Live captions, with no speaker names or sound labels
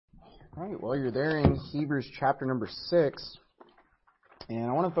All right, well, you're there in Hebrews chapter number 6, and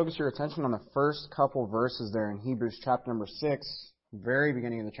I want to focus your attention on the first couple verses there in Hebrews chapter number 6, very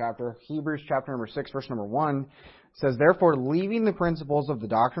beginning of the chapter. Hebrews chapter number 6, verse number 1 says, "Therefore, leaving the principles of the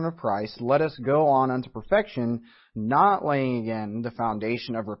doctrine of Christ, let us go on unto perfection, not laying again the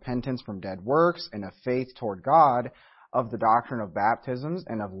foundation of repentance from dead works and of faith toward God, of the doctrine of baptisms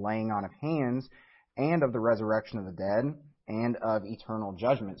and of laying on of hands, and of the resurrection of the dead, and of eternal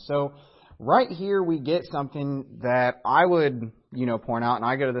judgment." So right here we get something that I would, point out, and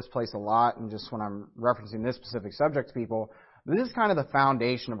I go to this place a lot, and just when I'm referencing this specific subject to people, this is kind of the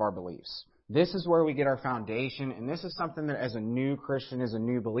foundation of our beliefs. This is where we get our foundation, and this is something that as a new Christian, as a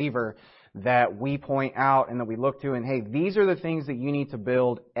new believer, that we point out and that we look to, and hey, these are the things that you need to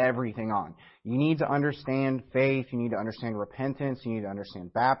build everything on. You need to understand faith, you need to understand repentance, you need to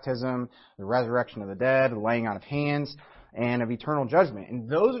understand baptism, the resurrection of the dead, the laying on of hands, and of eternal judgment. And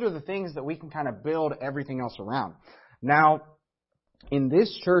those are the things that we can kind of build everything else around. Now, in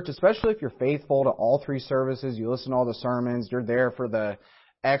this church, especially if you're faithful to all three services, you listen to all the sermons, you're there for the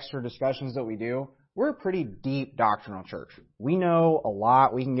extra discussions that we do, we're a pretty deep doctrinal church. We know a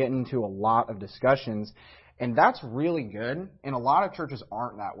lot. We can get into a lot of discussions, and that's really good. And a lot of churches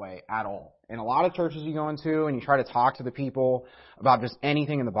aren't that way at all. In a lot of churches you go into and you try to talk to the people about just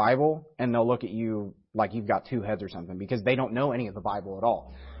anything in the Bible, and they'll look at you like you've got two heads or something because they don't know any of the Bible at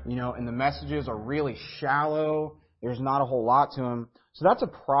all. And the messages are really shallow. There's not a whole lot to them. So that's a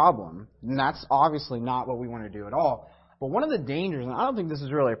problem, and that's obviously not what we want to do at all. But one of the dangers, and I don't think this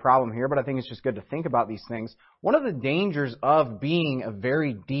is really a problem here, but I think it's just good to think about these things. One of the dangers of being a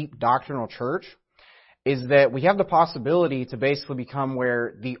very deep doctrinal church is that we have the possibility to basically become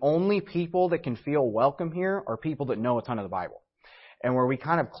where the only people that can feel welcome here are people that know a ton of the Bible. And where we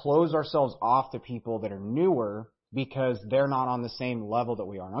kind of close ourselves off to people that are newer because they're not on the same level that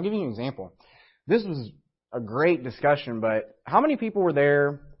we are. And I'll give you an example. This was a great discussion, but how many people were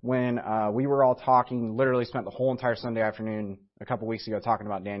there when we were all talking, literally spent the whole entire Sunday afternoon a couple weeks ago talking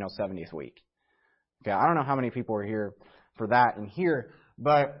about Daniel's 70th week? Okay, I don't know how many people were here for that and here,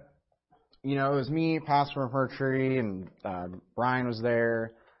 but, it was me, Pastor McMurtry, and Brian was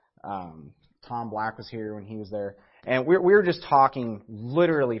there. Tom Black was here when he was there. And we were just talking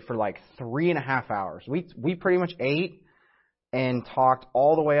literally for like 3.5 hours. We pretty much ate and talked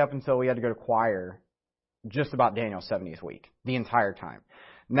all the way up until we had to go to choir just about Daniel's 70th week, the entire time.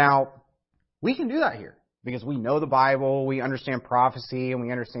 Now, we can do that here because we know the Bible, we understand prophecy, and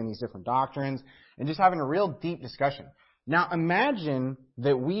we understand these different doctrines, and just having a real deep discussion. Now, imagine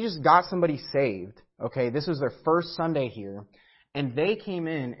that we just got somebody saved, okay, this was their first Sunday here, and they came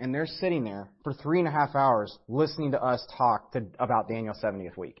in and they're sitting there for 3.5 hours listening to us talk about Daniel's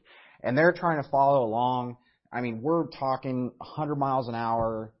 70th week. And they're trying to follow along. I mean, we're talking 100 miles an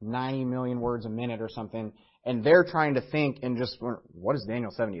hour, 90 million words a minute or something, and they're trying to think and just, what is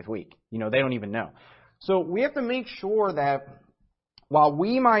Daniel's 70th week? They don't even know. So we have to make sure that while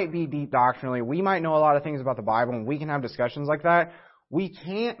we might be deep doctrinally, we might know a lot of things about the Bible, and we can have discussions like that, we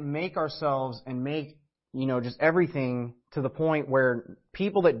can't make ourselves and make, just everything to the point where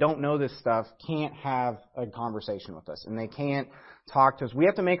people that don't know this stuff can't have a conversation with us, and they can't talk to us. We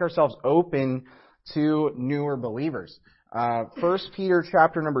have to make ourselves open to newer believers. 1 Peter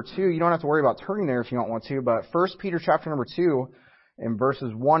chapter number 2, you don't have to worry about turning there if you don't want to, but 1 Peter chapter number 2, in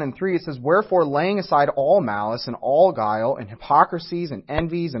verses 1 and 3, it says, "Wherefore, laying aside all malice and all guile and hypocrisies and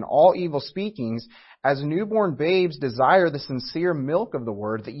envies and all evil speakings, as newborn babes desire the sincere milk of the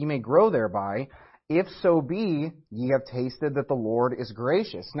word, that ye may grow thereby, if so be ye have tasted that the Lord is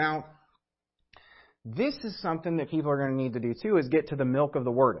gracious." Now, this is something that people are going to need to do too, is get to the milk of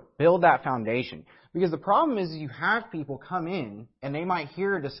the word. Build that foundation. Because the problem is you have people come in and they might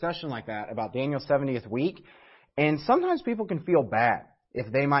hear a discussion like that about Daniel's 70th week, and sometimes people can feel bad if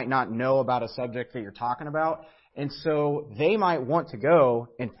they might not know about a subject that you're talking about. And so they might want to go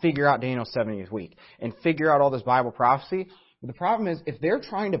and figure out Daniel's 70th week and figure out all this Bible prophecy. But the problem is if they're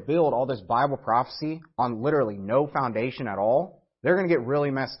trying to build all this Bible prophecy on literally no foundation at all, they're going to get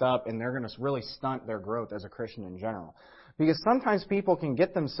really messed up, and they're going to really stunt their growth as a Christian in general. Because sometimes people can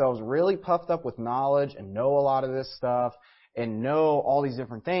get themselves really puffed up with knowledge and know a lot of this stuff and know all these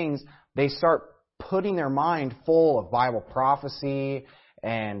different things. They start putting their mind full of Bible prophecy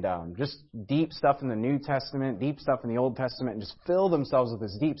and just deep stuff in the New Testament, deep stuff in the Old Testament, and just fill themselves with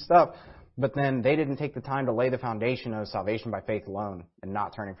this deep stuff. But then they didn't take the time to lay the foundation of salvation by faith alone and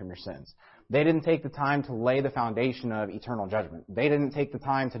not turning from your sins. They didn't take the time to lay the foundation of eternal judgment. They didn't take the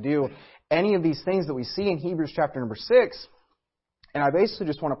time to do any of these things that we see in Hebrews chapter number 6. And I basically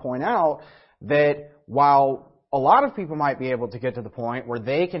just want to point out that while a lot of people might be able to get to the point where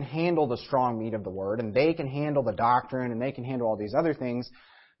they can handle the strong meat of the Word, and they can handle the doctrine, and they can handle all these other things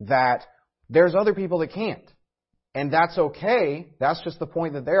that there's other people that can't. And that's okay. That's just the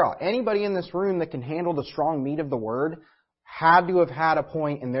point that they're at. Anybody in this room that can handle the strong meat of the Word had to have had a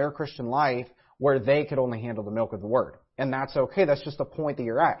point in their Christian life where they could only handle the milk of the Word. And that's okay. That's just the point that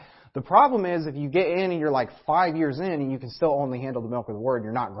you're at. The problem is if you get in and you're like 5 years in and you can still only handle the milk of the Word,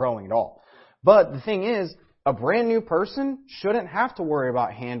 you're not growing at all. But the thing is, a brand new person shouldn't have to worry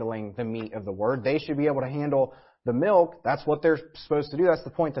about handling the meat of the Word. They should be able to handle the milk. That's what they're supposed to do. That's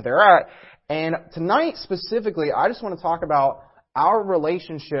the point that they're at. And tonight specifically, I just want to talk about our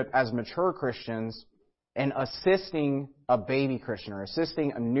relationship as mature Christians and assisting a baby Christian or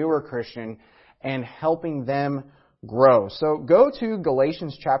assisting a newer Christian and helping them grow. So go to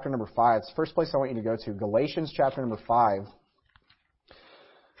Galatians chapter number 5. It's the first place I want you to go to. Galatians chapter number 5.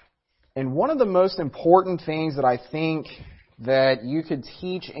 And one of the most important things that I think that you could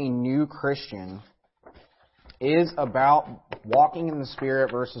teach a new Christian is about walking in the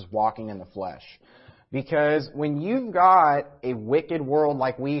Spirit versus walking in the flesh. Because when you've got a wicked world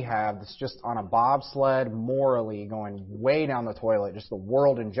like we have that's just on a bobsled morally going way down the toilet, just the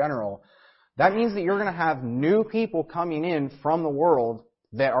world in general, that means that you're going to have new people coming in from the world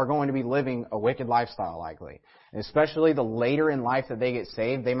that are going to be living a wicked lifestyle likely. And especially the later in life that they get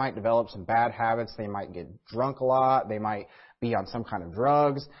saved, they might develop some bad habits. They might get drunk a lot. They might be on some kind of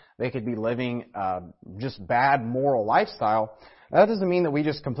drugs. They could be living just bad moral lifestyle. That doesn't mean that we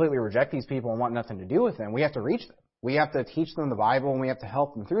just completely reject these people and want nothing to do with them. We have to reach them. We have to teach them the Bible, and we have to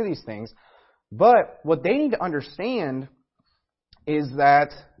help them through these things. But what they need to understand is that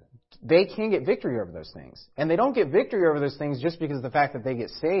they can get victory over those things. And they don't get victory over those things just because of the fact that they get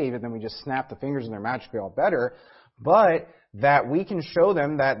saved and then we just snap the fingers and they're magically all better, but that we can show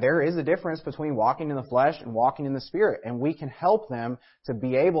them that there is a difference between walking in the flesh and walking in the Spirit. And we can help them to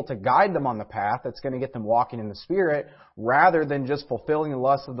be able to guide them on the path that's going to get them walking in the Spirit rather than just fulfilling the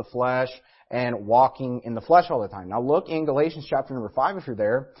lust of the flesh and walking in the flesh all the time. Now look in Galatians chapter number 5 if you're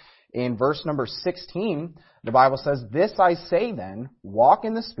there. In verse number 16, the Bible says, "This I say then, walk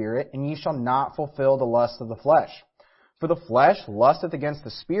in the Spirit, and ye shall not fulfill the lust of the flesh. For the flesh lusteth against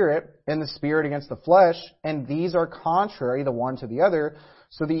the Spirit, and the Spirit against the flesh, and these are contrary the one to the other,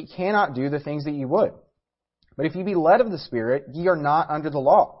 so that ye cannot do the things that ye would. But if ye be led of the Spirit, ye are not under the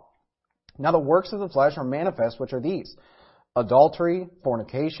law. Now the works of the flesh are manifest, which are these: adultery,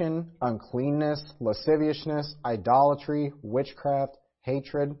 fornication, uncleanness, lasciviousness, idolatry, witchcraft,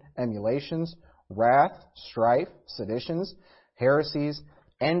 hatred, emulations, wrath, strife, seditions, heresies,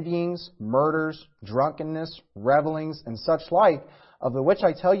 envyings, murders, drunkenness, revellings, and such like, of the which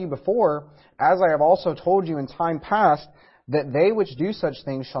I tell you before, as I have also told you in time past, that they which do such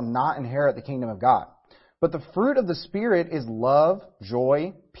things shall not inherit the kingdom of God. But the fruit of the Spirit is love,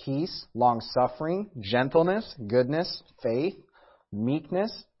 joy, peace, long-suffering, gentleness, goodness, faith,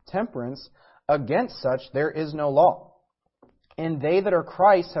 meekness, temperance. Against such there is no law. And they that are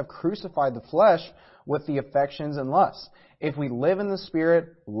Christ have crucified the flesh with the affections and lusts. If we live in the Spirit,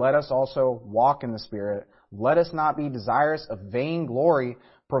 let us also walk in the Spirit. Let us not be desirous of vain glory,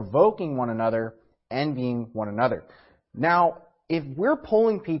 provoking one another, envying one another." Now, if we're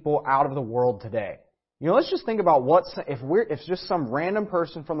pulling people out of the world today, let's just think about if just some random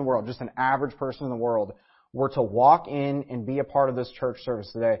person from the world, just an average person in the world, were to walk in and be a part of this church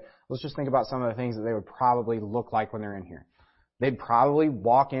service today, let's just think about some of the things that they would probably look like when they're in here. They'd probably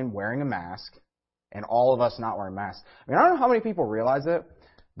walk in wearing a mask, and all of us not wearing masks. I don't know how many people realize it.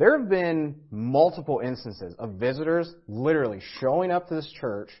 There have been multiple instances of visitors literally showing up to this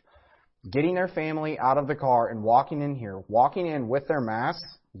church, getting their family out of the car and walking in with their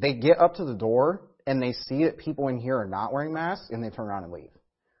masks. They get up to the door, and they see that people in here are not wearing masks, and they turn around and leave.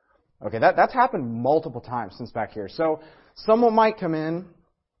 Okay, that's happened multiple times since back here. So someone might come in.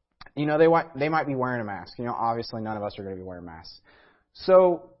 They might be wearing a mask. Obviously none of us are going to be wearing masks.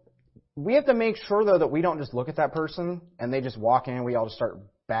 So we have to make sure, though, that we don't just look at that person and they just walk in and we all just start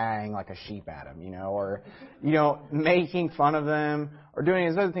baying like a sheep at them, or making fun of them or doing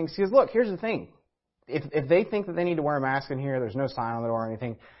these other things. Because look, here's the thing. If they think that they need to wear a mask in here, there's no sign on the door or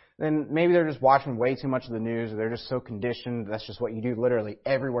anything, then maybe they're just watching way too much of the news, or they're just so conditioned. That's just what you do literally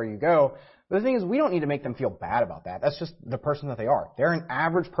everywhere you go. But the thing is, we don't need to make them feel bad about that. That's just the person that they are. They're an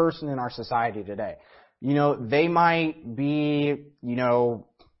average person in our society today. They might be,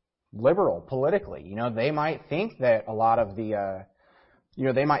 liberal politically. They might think that a lot of the,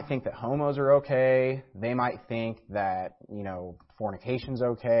 they might think that homos are okay. They might think that, fornication's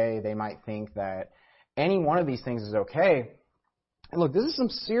okay. They might think that any one of these things is okay. And look, this is some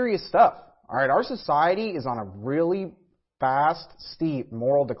serious stuff. All right, our society is on a really fast, steep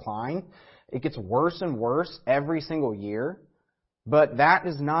moral decline. It gets worse and worse every single year. But that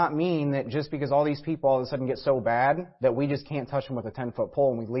does not mean that just because all these people all of a sudden get so bad that we just can't touch them with a 10-foot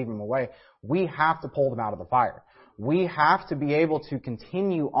pole and we leave them away. We have to pull them out of the fire. We have to be able to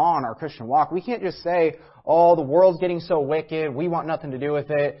continue on our Christian walk. We can't just say, oh, the world's getting so wicked, we want nothing to do with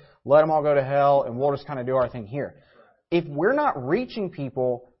it, let them all go to hell, and we'll just kind of do our thing here. If we're not reaching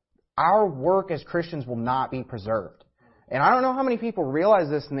people, our work as Christians will not be preserved. And I don't know how many people realize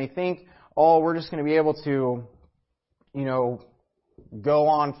this and they think, oh, we're just going to be able to, go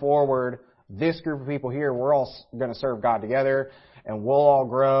on forward. This group of people here, we're all going to serve God together, and we'll all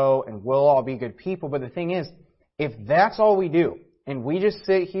grow, and we'll all be good people. But the thing is, if that's all we do, and we just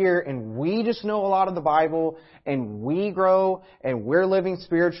sit here, and we just know a lot of the Bible, and we grow, and we're living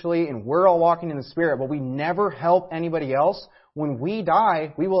spiritually, and we're all walking in the Spirit, but we never help anybody else, when we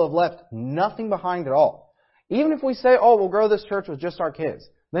die, we will have left nothing behind at all. Even if we say, oh, we'll grow this church with just our kids,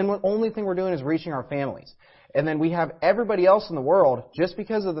 then the only thing we're doing is reaching our families. And then we have everybody else in the world, just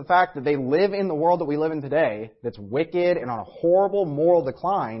because of the fact that they live in the world that we live in today, that's wicked and on a horrible moral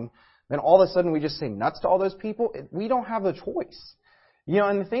decline, then all of a sudden we just say nuts to all those people. We don't have a choice.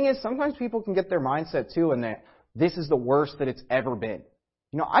 And the thing is, sometimes people can get their mindset too, and that this is the worst that it's ever been.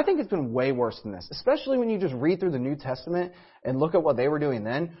 I think it's been way worse than this, especially when you just read through the New Testament and look at what they were doing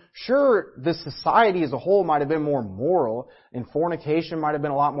then. Sure, the society as a whole might have been more moral, and fornication might have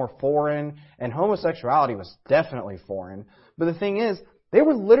been a lot more foreign, and homosexuality was definitely foreign. But the thing is, they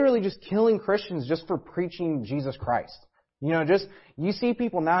were literally just killing Christians just for preaching Jesus Christ. You see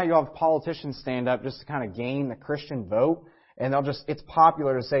people now, you have politicians stand up just to kind of gain the Christian vote, and it's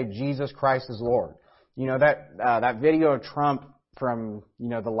popular to say Jesus Christ is Lord. That video of Trump from,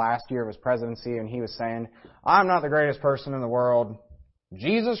 the last year of his presidency, and he was saying, I'm not the greatest person in the world.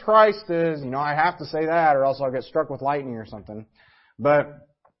 Jesus Christ is, I have to say that or else I'll get struck with lightning or something. But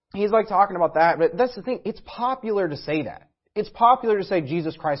he's talking about that. But that's the thing. It's popular to say that. It's popular to say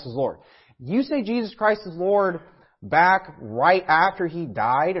Jesus Christ is Lord. You say Jesus Christ is Lord back right after he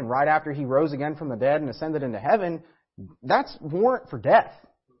died and right after he rose again from the dead and ascended into heaven, that's warrant for death.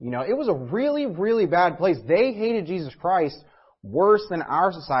 It was a really, really bad place. They hated Jesus Christ worse than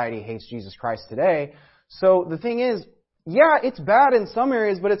our society hates Jesus Christ today. So the thing is, yeah, it's bad in some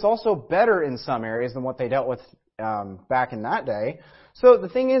areas, but it's also better in some areas than what they dealt with back in that day. So the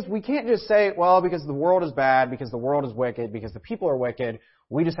thing is, we can't just say, well, because the world is bad, because the world is wicked, because the people are wicked,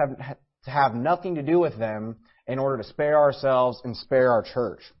 we just have to have nothing to do with them in order to spare ourselves and spare our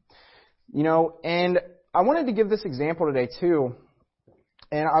church. And I wanted to give this example today too.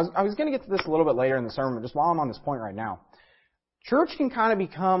 And I was going to get to this a little bit later in the sermon, but just while I'm on this point right now. Church can kind of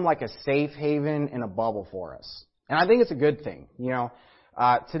become like a safe haven in a bubble for us. And I think it's a good thing.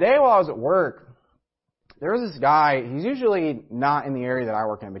 Today while I was at work, there was this guy, he's usually not in the area that I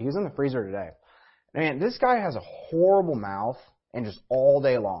work in, but he was in the freezer today. Man, this guy has a horrible mouth and just all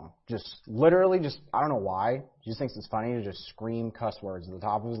day long, literally, I don't know why, he just thinks it's funny to just scream cuss words at the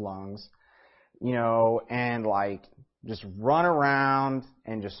top of his lungs, and just run around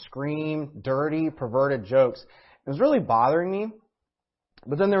and just scream dirty, perverted jokes. It was really bothering me.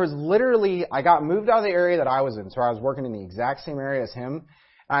 But then there was I got moved out of the area that I was in, so I was working in the exact same area as him.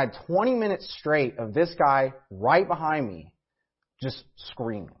 And I had 20 minutes straight of this guy right behind me just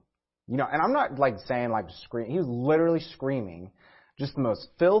screaming. And I'm not saying scream. He was literally screaming just the most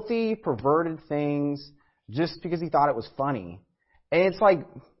filthy, perverted things just because he thought it was funny. And it's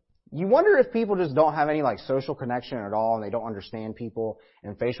you wonder if people just don't have any social connection at all and they don't understand people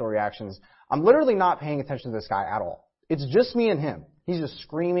and facial reactions. I'm literally not paying attention to this guy at all. It's just me and him. He's just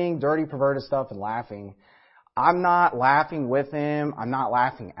screaming dirty, perverted stuff and laughing. I'm not laughing with him. I'm not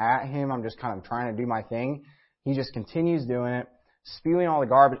laughing at him. I'm just kind of trying to do my thing. He just continues doing it, spewing all the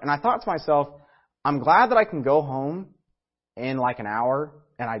garbage. And I thought to myself, I'm glad that I can go home in an hour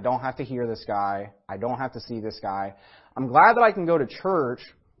and I don't have to hear this guy. I don't have to see this guy. I'm glad that I can go to church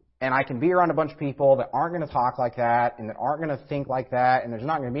and I can be around a bunch of people that aren't going to talk like that and that aren't going to think like that, and there's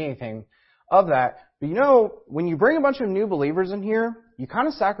not going to be anything of that. But when you bring a bunch of new believers in here, you kind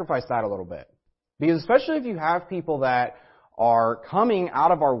of sacrifice that a little bit. Because especially if you have people that are coming out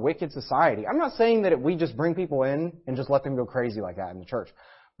of our wicked society. I'm not saying that we just bring people in and just let them go crazy like that in the church.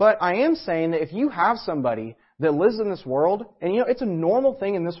 But I am saying that if you have somebody that lives in this world, and it's a normal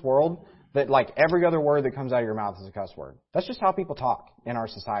thing in this world that every other word that comes out of your mouth is a cuss word. That's just how people talk in our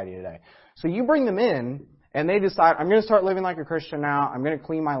society today. So you bring them in, and they decide, I'm going to start living like a Christian now. I'm going to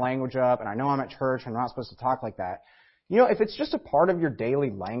clean my language up, and I know I'm at church. I'm not supposed to talk like that. If it's just a part of your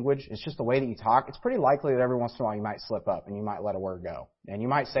daily language, it's just the way that you talk, it's pretty likely that every once in a while you might slip up and you might let a word go. And you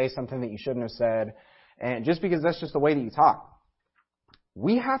might say something that you shouldn't have said, and just because that's just the way that you talk.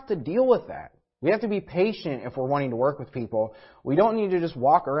 We have to deal with that. We have to be patient if we're wanting to work with people. We don't need to just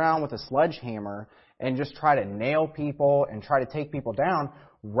walk around with a sledgehammer and just try to nail people and try to take people down.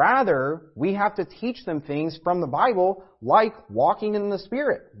 Rather, we have to teach them things from the Bible, like walking in the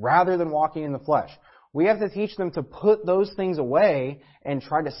Spirit, rather than walking in the flesh. We have to teach them to put those things away and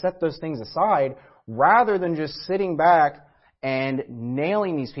try to set those things aside, rather than just sitting back and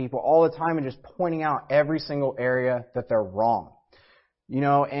nailing these people all the time and just pointing out every single area that they're wrong.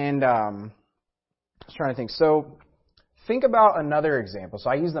 I was trying to think. So, think about another example. So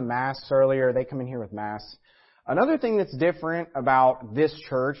I used the masks earlier. They come in here with masks. Another thing that's different about this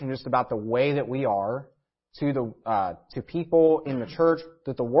church and just about the way that we are to people in the church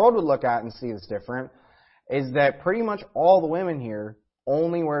that the world would look at and see as different is that pretty much all the women here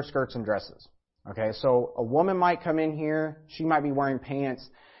only wear skirts and dresses. Okay, so a woman might come in here, she might be wearing pants,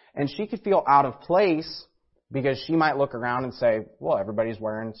 and she could feel out of place because she might look around and say, well, everybody's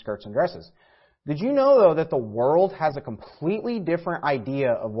wearing skirts and dresses. Did you know, though, that the world has a completely different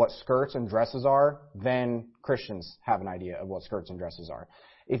idea of what skirts and dresses are than Christians have an idea of what skirts and dresses are?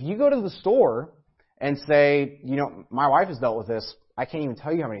 If you go to the store and say, my wife has dealt with this, I can't even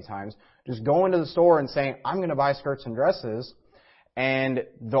tell you how many times, just go into the store and saying, I'm going to buy skirts and dresses, and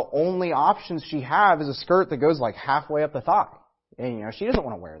the only options she have is a skirt that goes like halfway up the thigh. And, she doesn't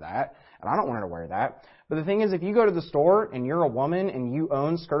want to wear that, and I don't want her to wear that. But the thing is, if you go to the store and you're a woman and you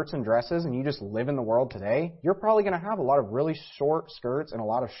own skirts and dresses and you just live in the world today, you're probably going to have a lot of really short skirts and a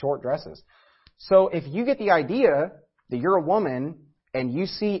lot of short dresses. So if you get the idea that you're a woman and you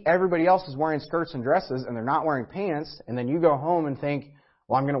see everybody else is wearing skirts and dresses and they're not wearing pants, and then you go home and think,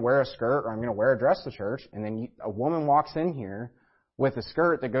 well, I'm going to wear a skirt or I'm going to wear a dress to church, and then a woman walks in here with a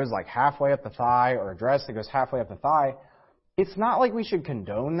skirt that goes like halfway up the thigh or a dress that goes halfway up the thigh, it's not like we should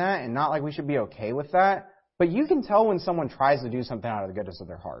condone that and not like we should be okay with that, but you can tell when someone tries to do something out of the goodness of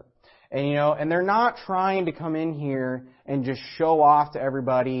their heart. And they're not trying to come in here and just show off to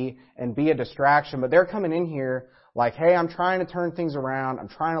everybody and be a distraction, but they're coming in here like, hey, I'm trying to turn things around, I'm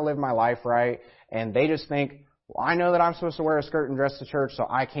trying to live my life right, and they just think, well, I know that I'm supposed to wear a skirt and dress to church, so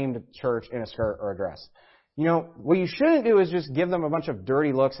I came to church in a skirt or a dress. What you shouldn't do is just give them a bunch of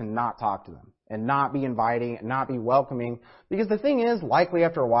dirty looks and not talk to them, and not be inviting, and not be welcoming, because the thing is, likely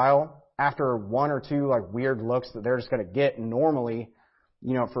after a while, after one or two like weird looks that they're just going to get normally,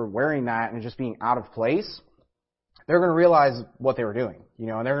 for wearing that and just being out of place, they're going to realize what they were doing, and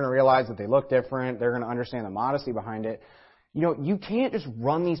they're going to realize that they look different, they're going to understand the modesty behind it. You can't just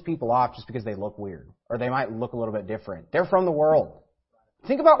run these people off just because they look weird, or they might look a little bit different. They're from the world.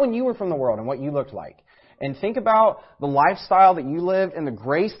 Think about when you were from the world and what you looked like. And think about the lifestyle that you lived and the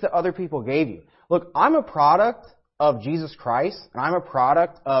grace that other people gave you. Look, I'm a product of Jesus Christ, and I'm a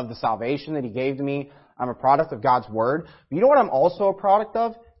product of the salvation that He gave to me. I'm a product of God's Word. But you know what I'm also a product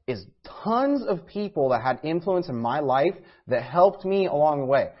of? Is tons of people that had influence in my life that helped me along the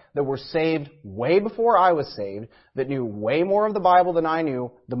way, that were saved way before I was saved, that knew way more of the Bible than I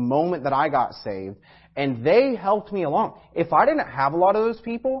knew the moment that I got saved, and they helped me along. If I didn't have a lot of those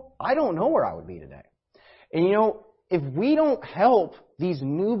people, I don't know where I would be today. And if we don't help these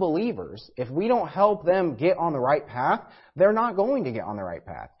new believers, if we don't help them get on the right path, they're not going to get on the right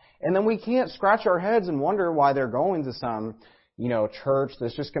path. And then we can't scratch our heads and wonder why they're going to some, church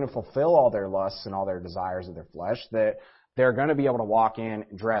that's just going to fulfill all their lusts and all their desires of their flesh, that they're going to be able to walk in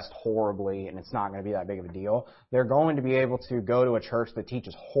dressed horribly and it's not going to be that big of a deal. They're going to be able to go to a church that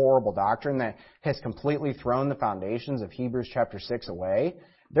teaches horrible doctrine that has completely thrown the foundations of Hebrews chapter 6 away.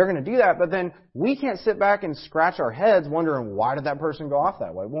 They're going to do that, but then we can't sit back and scratch our heads wondering, why did that person go off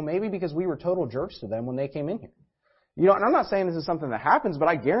that way? Well, maybe because we were total jerks to them when they came in here. And I'm not saying this is something that happens, but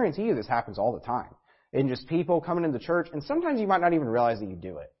I guarantee you this happens all the time. And just people coming into church, and sometimes you might not even realize that you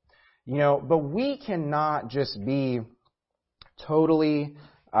do it. But we cannot just be totally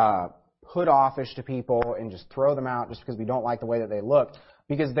put offish to people and just throw them out just because we don't like the way that they look,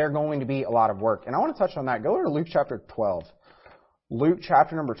 because they're going to be a lot of work. And I want to touch on that. Go to Luke chapter 12. Luke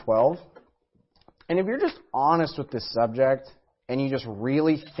chapter number 12. And if you're just honest with this subject and you just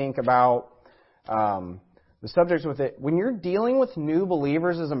really think about the subjects with it, when you're dealing with new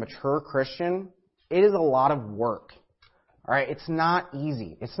believers as a mature Christian, it is a lot of work. All right? It's not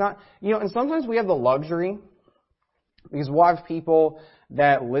easy. It's not, and sometimes we have the luxury, because we'll have people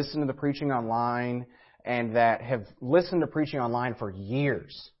that listen to the preaching online and that have listened to preaching online for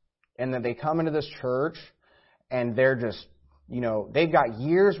years, and that they come into this church and they're just they've got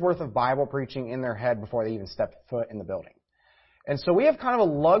years worth of Bible preaching in their head before they even step foot in the building. And so we have kind of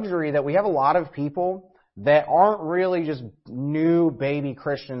a luxury that we have a lot of people that aren't really just new baby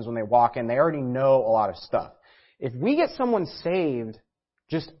Christians when they walk in. They already know a lot of stuff. If we get someone saved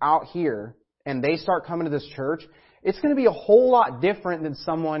just out here and they start coming to this church, it's going to be a whole lot different than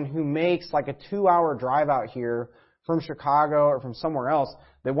someone who makes like a 2-hour drive out here from Chicago or from somewhere else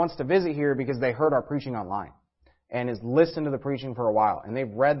that wants to visit here because they heard our preaching online and has listened to the preaching for a while and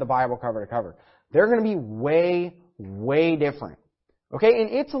they've read the Bible cover to cover. They're going to be way, way different. Okay, and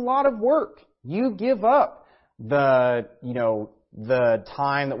it's a lot of work. You give up the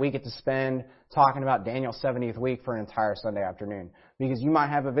time that we get to spend talking about Daniel's 70th week for an entire Sunday afternoon because you might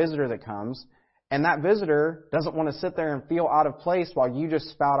have a visitor that comes and that visitor doesn't want to sit there and feel out of place while you just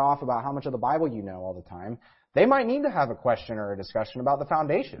spout off about how much of the Bible you know all the time. They might need to have a question or a discussion about the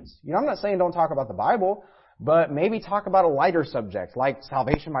foundations. I'm not saying don't talk about the Bible, but maybe talk about a lighter subject like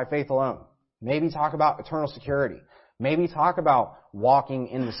salvation by faith alone. Maybe talk about eternal security. Maybe talk about walking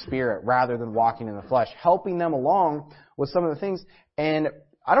in the Spirit rather than walking in the flesh, helping them along with some of the things. And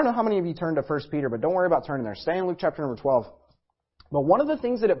I don't know how many of you turned to 1 Peter, but don't worry about turning there. Stay in Luke chapter number 12. But one of the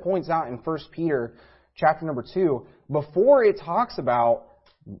things that it points out in 1 Peter chapter number 2, before it talks about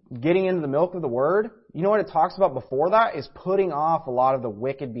getting into the milk of the Word, you know what it talks about before that is putting off a lot of the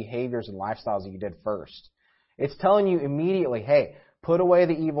wicked behaviors and lifestyles that you did first. It's telling you immediately, hey, put away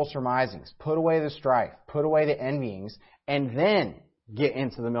the evil surmisings, put away the strife, put away the envyings, and then get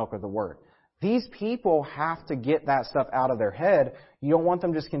into the milk of the Word. These people have to get that stuff out of their head. You don't want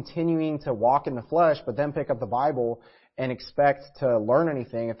them just continuing to walk in the flesh, but then pick up the Bible and expect to learn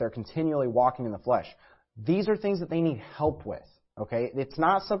anything if they're continually walking in the flesh. These are things that they need help with. Okay? It's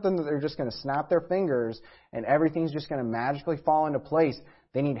not something that they're just going to snap their fingers and everything's just going to magically fall into place.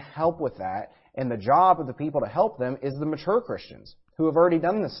 They need help with that. And the job of the people to help them is the mature Christians who have already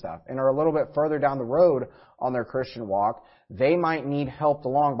done this stuff and are a little bit further down the road on their Christian walk. They might need helped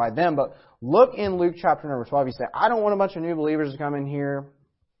along by them. But look in Luke chapter number 12. You say, I don't want a bunch of new believers to come in here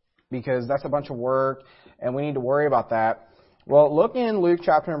because that's a bunch of work and we need to worry about that. Well, look in Luke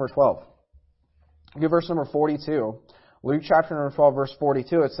chapter number 12. Look at verse number 42. Luke chapter number 12, verse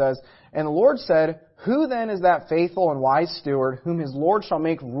 42, it says, And the Lord said, Who then is that faithful and wise steward, whom his Lord shall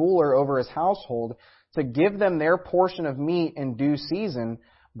make ruler over his household, to give them their portion of meat in due season?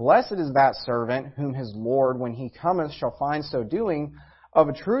 Blessed is that servant, whom his Lord, when he cometh, shall find so doing. Of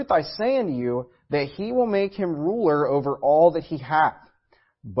a truth I say unto you, that he will make him ruler over all that he hath.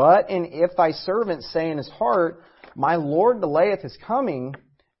 But if thy servant say in his heart, My Lord delayeth his coming,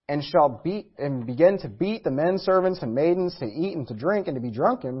 and shall begin to beat the men servants and maidens, to eat and to drink and to be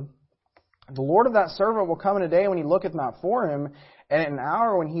drunken, the Lord of that servant will come in a day when he looketh not for him, and in an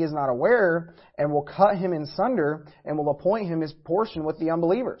hour when he is not aware, and will cut him in sunder, and will appoint him his portion with the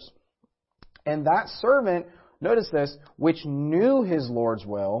unbelievers. And that servant, notice this, which knew his Lord's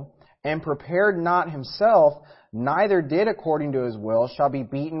will, and prepared not himself, neither did according to his will, shall be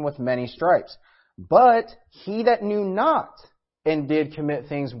beaten with many stripes. But he that knew not, and did commit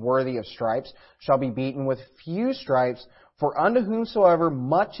things worthy of stripes, shall be beaten with few stripes. For unto whomsoever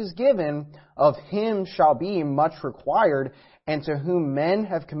much is given, of him shall be much required, and to whom men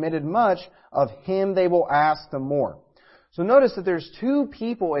have committed much, of him they will ask the more. So notice that there's two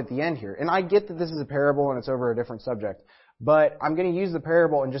people at the end here, and I get that this is a parable and it's over a different subject, but I'm going to use the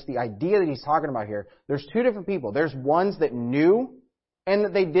parable and just the idea that he's talking about here. There's two different people. There's ones that knew and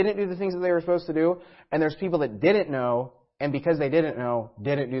that they didn't do the things that they were supposed to do, and there's people that didn't know, and because they didn't know,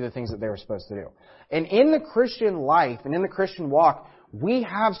 didn't do the things that they were supposed to do. And in the Christian life and in the Christian walk, we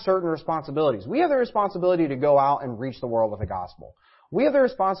have certain responsibilities. We have the responsibility to go out and reach the world with the gospel. We have the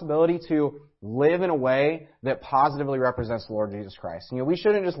responsibility to live in a way that positively represents the Lord Jesus Christ. We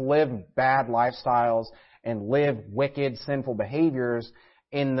shouldn't just live bad lifestyles and live wicked, sinful behaviors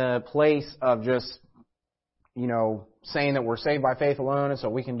in the place of just, saying that we're saved by faith alone and so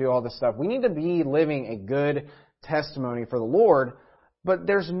we can do all this stuff. We need to be living a good testimony for the Lord, but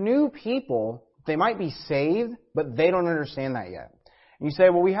there's new people, they might be saved, but they don't understand that yet. And you say,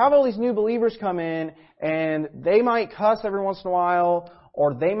 well, we have all these new believers come in, and they might cuss every once in a while,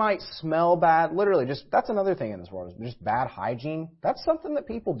 or they might smell bad. Literally, that's another thing in this world, just bad hygiene. That's something that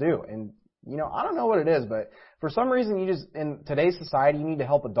people do. And, I don't know what it is, but for some reason, in today's society, you need to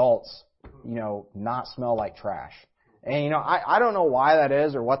help adults, not smell like trash. And, I don't know why that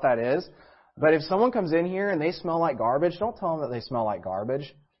is or what that is. But if someone comes in here and they smell like garbage, don't tell them that they smell like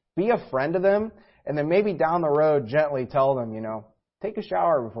garbage. Be a friend to them, and then maybe down the road gently tell them, take a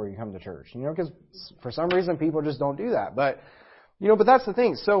shower before you come to church. Because for some reason people just don't do that. But that's the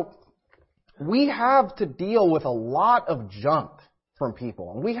thing. So we have to deal with a lot of junk from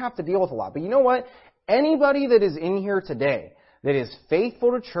people, and we have to deal with a lot. But you know what? Anybody that is in here today that is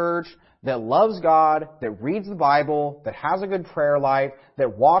faithful to church, that loves God, that reads the Bible, that has a good prayer life,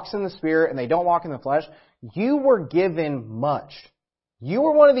 that walks in the Spirit, and they don't walk in the flesh, you were given much. You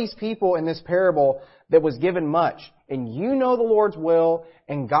were one of these people in this parable that was given much, and you know the Lord's will,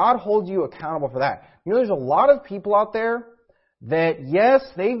 and God holds you accountable for that. You know, there's a lot of people out there that, yes,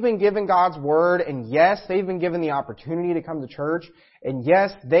 they've been given God's Word, and yes, they've been given the opportunity to come to church, and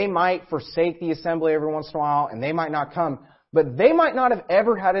yes, they might forsake the assembly every once in a while, and they might not come, but they might not have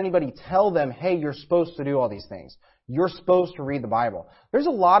ever had anybody tell them, hey, you're supposed to do all these things. You're supposed to read the Bible. There's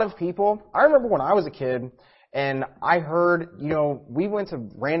a lot of people. I remember when I was a kid, and I heard, we went to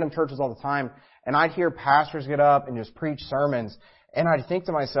random churches all the time, and I'd hear pastors get up and just preach sermons, and I'd think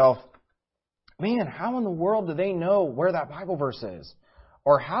to myself, man, how in the world do they know where that Bible verse is?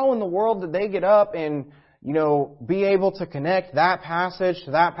 Or how in the world did they get up and, be able to connect that passage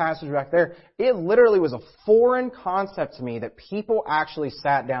to that passage back there? It literally was a foreign concept to me that people actually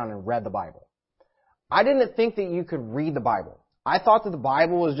sat down and read the Bible. I didn't think that you could read the Bible. I thought that the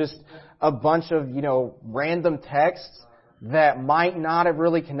Bible was just a bunch of, random texts that might not have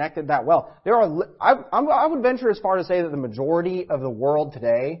really connected that well. I would venture as far to say that the majority of the world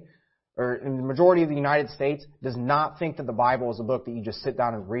today, or the majority of the United States, does not think that the Bible is a book that you just sit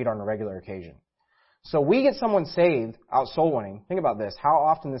down and read on a regular occasion. So we get someone saved out soul winning. Think about this, how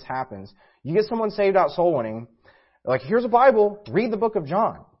often this happens. You get someone saved out soul winning, like, here's a Bible, read the book of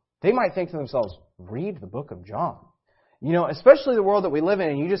John. They might think to themselves, read the book of John. Especially the world that we live in,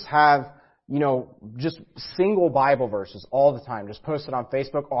 and you just have, just single Bible verses all the time, just posted on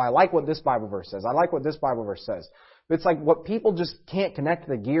Facebook. Oh, I like what this Bible verse says. I like what this Bible verse says. But it's like what people just can't connect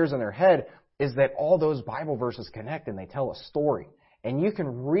to the gears in their head is that all those Bible verses connect and they tell a story. And you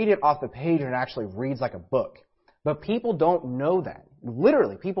can read it off the page and it actually reads like a book. But people don't know that.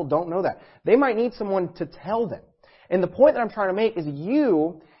 Literally, people don't know that. They might need someone to tell them. And the point that I'm trying to make is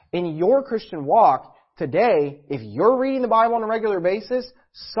you, in your Christian walk, today, if you're reading the Bible on a regular basis,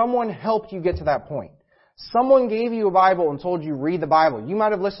 someone helped you get to that point. Someone gave you a Bible and told you read the Bible. You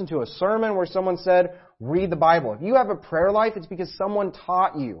might have listened to a sermon where someone said, read the Bible. If you have a prayer life, it's because someone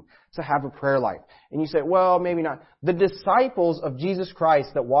taught you to have a prayer life. And you say, well, maybe not. The disciples of Jesus Christ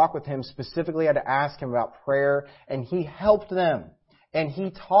that walk with Him specifically had to ask Him about prayer, and He helped them, and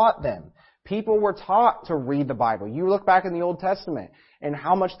He taught them. People were taught to read the Bible. You look back in the Old Testament and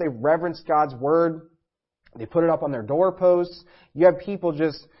how much they reverenced God's Word. They put it up on their doorposts. You have people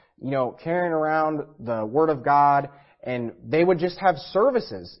just, carrying around the Word of God, and they would just have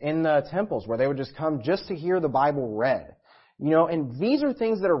services in the temples where they would just come just to hear the Bible read. And these are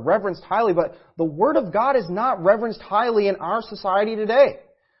things that are reverenced highly, but the Word of God is not reverenced highly in our society today.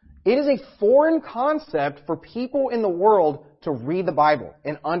 It is a foreign concept for people in the world to read the Bible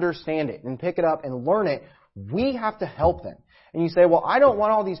and understand it and pick it up and learn it. We have to help them. And you say, well, I don't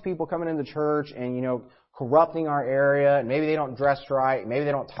want all these people coming into church and, corrupting our area, and maybe they don't dress right, maybe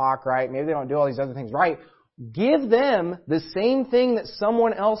they don't talk right, maybe they don't do all these other things right. Give them the same thing that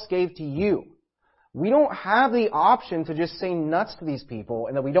someone else gave to you. We don't have the option to just say nuts to these people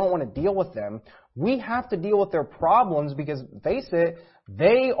and that we don't want to deal with them. We have to deal with their problems because, face it,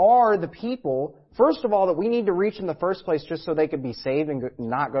 they are the people, first of all, that we need to reach in the first place just so they could be saved and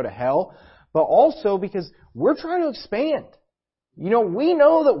not go to hell, but also because we're trying to expand. We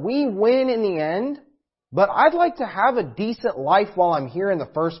know that we win in the end, but I'd like to have a decent life while I'm here in the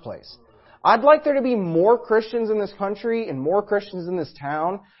first place. I'd like there to be more Christians in this country and more Christians in this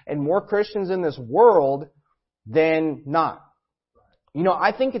town and more Christians in this world than not.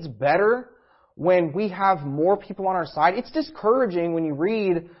 I think it's better when we have more people on our side. It's discouraging when you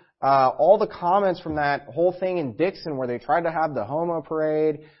read all the comments from that whole thing in Dixon where they tried to have the homo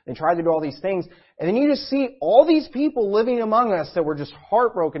parade, they tried to do all these things, and then you just see all these people living among us that were just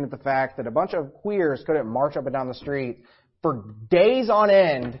heartbroken at the fact that a bunch of queers couldn't march up and down the street for days on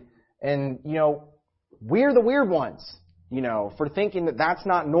end, and, we're the weird ones, for thinking that that's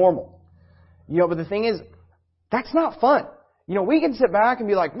not normal. But the thing is, that's not fun. We can sit back and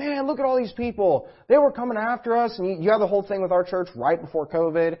be like, man, look at all these people. They were coming after us. And you have the whole thing with our church right before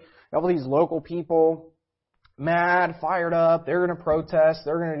COVID. You have all these local people mad, fired up. They're going to protest.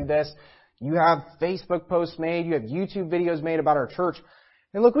 They're going to do this. You have Facebook posts made. You have YouTube videos made about our church.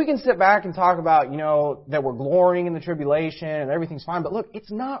 And look, we can sit back and talk about, that we're glorying in the tribulation and everything's fine. But look,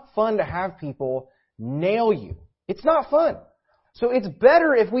 it's not fun to have people nail you. It's not fun. So it's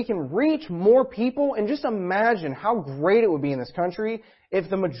better if we can reach more people, and just imagine how great it would be in this country if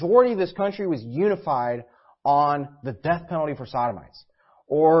the majority of this country was unified on the death penalty for sodomites,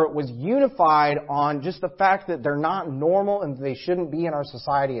 or was unified on just the fact that they're not normal and they shouldn't be in our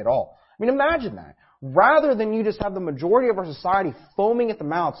society at all. I mean, imagine that. Rather than you just have the majority of our society foaming at the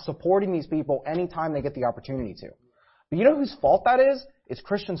mouth supporting these people anytime they get the opportunity to. But you know whose fault that is? It's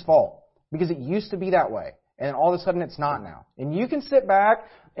Christians' fault. Because it used to be that way. And all of a sudden it's not now. And you can sit back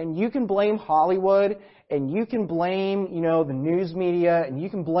and you can blame Hollywood and you can blame, the news media and you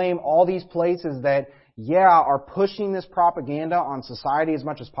can blame all these places that, are pushing this propaganda on society as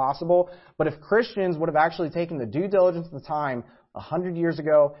much as possible. But if Christians would have actually taken the due diligence of the time 100 years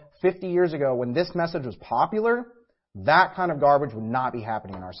ago, 50 years ago, when this message was popular, that kind of garbage would not be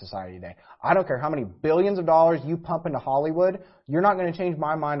happening in our society today. I don't care how many billions of dollars you pump into Hollywood, you're not going to change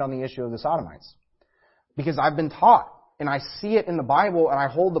my mind on the issue of the Sodomites. Because I've been taught, and I see it in the Bible, and I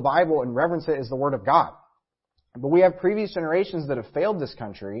hold the Bible and reverence it as the Word of God. But we have previous generations that have failed this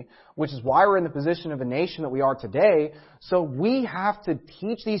country, which is why we're in the position of a nation that we are today. So we have to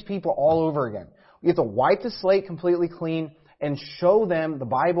teach these people all over again. We have to wipe the slate completely clean and show them the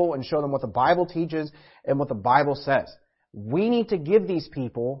Bible and show them what the Bible teaches and what the Bible says. We need to give these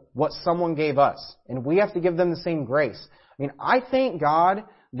people what someone gave us, and we have to give them the same grace. I mean, I thank God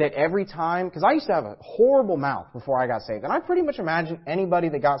that every time, because I used to have a horrible mouth before I got saved, and I pretty much imagine anybody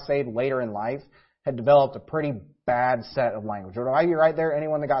that got saved later in life had developed a pretty bad set of language. Would I be right there?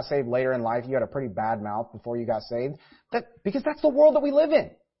 Anyone that got saved later in life, you had a pretty bad mouth before you got saved? Because that's the world that we live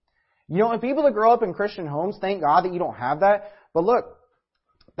in. And people that grow up in Christian homes, thank God that you don't have that. But look,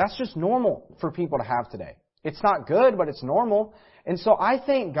 that's just normal for people to have today. It's not good, but it's normal. And so I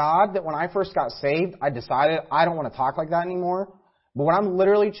thank God that when I first got saved, I decided I don't want to talk like that anymore. But when I'm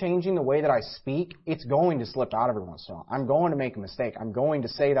literally changing the way that I speak, it's going to slip out every once in a while. I'm going to make a mistake. I'm going to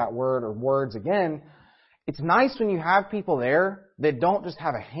say that word or words again. It's nice when you have people there that don't just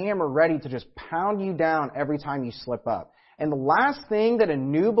have a hammer ready to just pound you down every time you slip up. And the last thing that a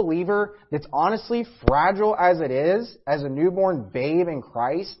new believer that's honestly fragile as it is, as a newborn babe in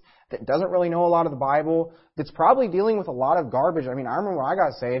Christ, that doesn't really know a lot of the Bible, that's probably dealing with a lot of garbage. I mean, I remember when I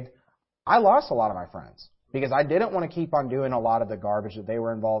got saved, I lost a lot of my friends because I didn't want to keep on doing a lot of the garbage that they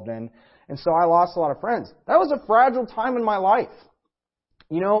were involved in. And so I lost a lot of friends. That was a fragile time in my life.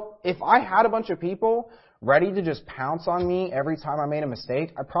 If I had a bunch of people ready to just pounce on me every time I made a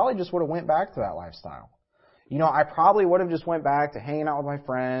mistake, I probably just would have went back to that lifestyle. I probably would have just went back to hanging out with my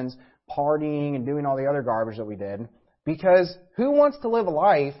friends, partying, and doing all the other garbage that we did. Because who wants to live a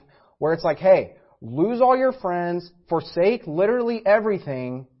life where it's like, hey, lose all your friends, forsake literally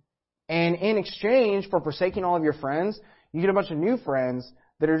everything, and in exchange for forsaking all of your friends, you get a bunch of new friends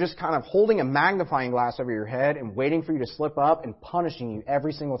that are just kind of holding a magnifying glass over your head and waiting for you to slip up and punishing you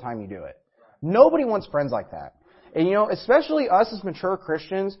every single time you do it. Nobody wants friends like that. And especially us as mature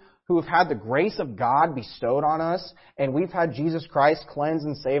Christians who have had the grace of God bestowed on us, and we've had Jesus Christ cleanse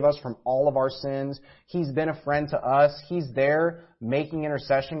and save us from all of our sins. He's been a friend to us. He's there making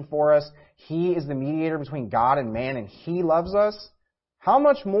intercession for us. He is the mediator between God and man, and He loves us. How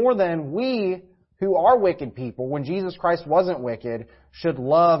much more then we, who are wicked people, when Jesus Christ wasn't wicked, should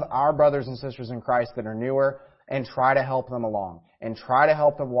love our brothers and sisters in Christ that are newer and try to help them along and try to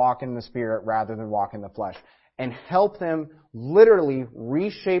help them walk in the Spirit rather than walk in the flesh, and help them literally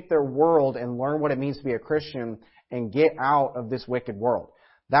reshape their world and learn what it means to be a Christian and get out of this wicked world.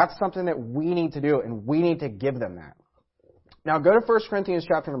 That's something that we need to do, and we need to give them that. Now go to 1 Corinthians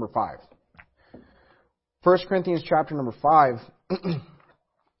chapter number 5. 1 Corinthians chapter number 5.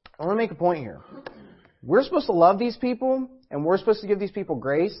 I want to make a point here. We're supposed to love these people, and we're supposed to give these people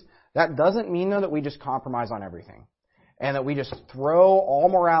grace. That doesn't mean, though, that we just compromise on everything, and that we just throw all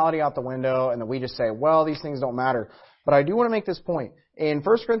morality out the window, and that we just say, well, these things don't matter. But I do want to make this point. In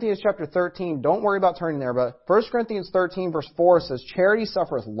 1 Corinthians chapter 13, don't worry about turning there, but 1 Corinthians 13 verse 4 says, charity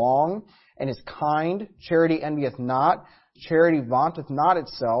suffereth long, and is kind. Charity envieth not. Charity vaunteth not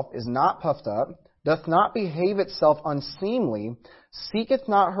itself, is not puffed up, doth not behave itself unseemly, seeketh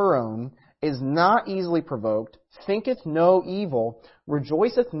not her own, is not easily provoked, thinketh no evil,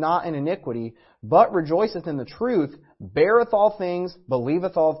 rejoiceth not in iniquity, but rejoiceth in the truth, beareth all things,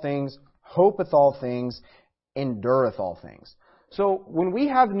 believeth all things, hopeth all things, endureth all things. So when we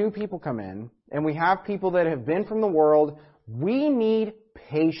have new people come in, and we have people that have been from the world, we need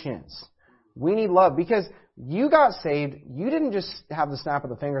patience. We need love. Because you got saved, you didn't just have the snap of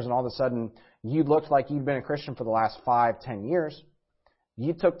the fingers and all of a sudden you looked like you'd been a Christian for the last 5-10 years.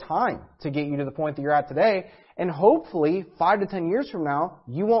 You took time to get you to the point that you're at today. And hopefully, 5 to 10 years from now,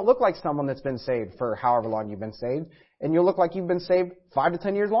 you won't look like someone that's been saved for however long you've been saved. And you'll look like you've been saved 5 to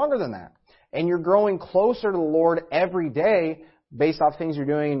 10 years longer than that. And you're growing closer to the Lord every day based off things you're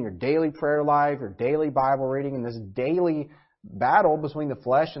doing in your daily prayer life, your daily Bible reading, and this daily battle between the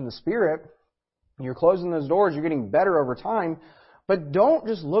flesh and the Spirit. You're closing those doors. You're getting better over time. But don't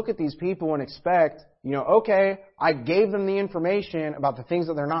just look at these people and expect, okay, I gave them the information about the things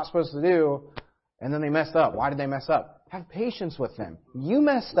that they're not supposed to do, and then they messed up. Why did they mess up? Have patience with them. You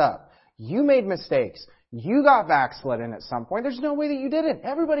messed up. You made mistakes. You got backslidden at some point. There's no way that you didn't.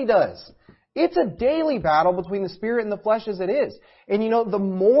 Everybody does. It's a daily battle between the Spirit and the flesh as it is. And the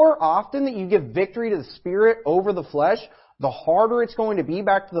more often that you give victory to the Spirit over the flesh, the harder it's going to be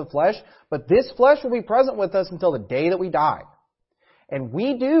back to the flesh. But this flesh will be present with us until the day that we die. And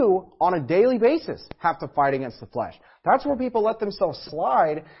we do, on a daily basis, have to fight against the flesh. That's where people let themselves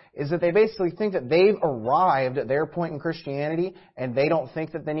slide, is that they basically think that they've arrived at their point in Christianity, and they don't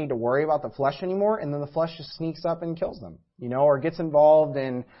think that they need to worry about the flesh anymore, and then the flesh just sneaks up and kills them. Or gets involved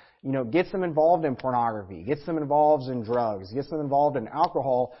in, gets them involved in pornography, gets them involved in drugs, gets them involved in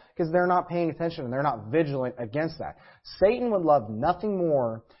alcohol, because they're not paying attention and they're not vigilant against that. Satan would love nothing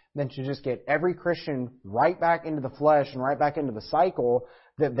more than to just get every Christian right back into the flesh and right back into the cycle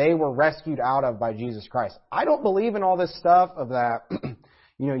that they were rescued out of by Jesus Christ. I don't believe in all this stuff of that,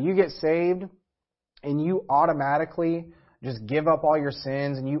 you get saved and you automatically just give up all your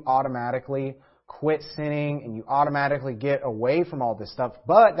sins and you automatically quit sinning and you automatically get away from all this stuff.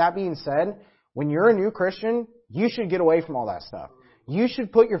 But that being said, when you're a new Christian, you should get away from all that stuff. You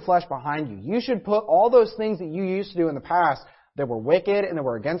should put your flesh behind you. You should put all those things that you used to do in the past that were wicked and that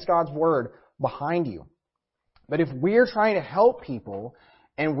were against God's Word behind you. But if we're trying to help people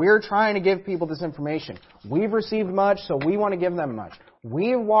and we're trying to give people this information, we've received much, so we want to give them much.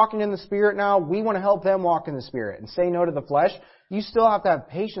 We're walking in the Spirit now, we want to help them walk in the Spirit and say no to the flesh. You still have to have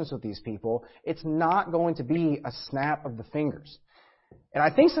patience with these people. It's not going to be a snap of the fingers. And I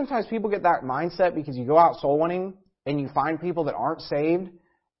think sometimes people get that mindset because you go out soul winning and you find people that aren't saved,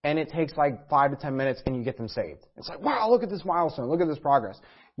 and it takes like 5 to 10 minutes and you get them saved. It's like, wow, look at this milestone. Look at this progress.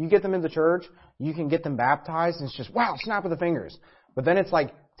 You get them into church, you can get them baptized, and it's just, wow, snap of the fingers. But then it's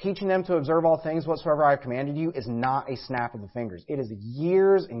like teaching them to observe all things whatsoever I have commanded you is not a snap of the fingers. It is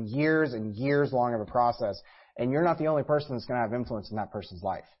years and years and years long of a process, and you're not the only person that's going to have influence in that person's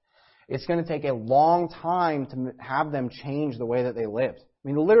life. It's going to take a long time to have them change the way that they lived. I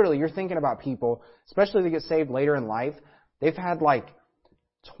mean, literally, you're thinking about people, especially if they get saved later in life, they've had like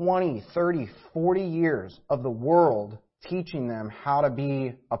 20, 30, 40 years of the world teaching them how to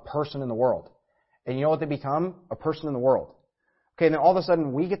be a person in the world. And you know what they become? A person in the world. Okay, and then all of a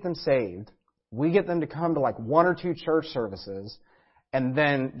sudden we get them saved. We get them to come to like 1 or 2 church services and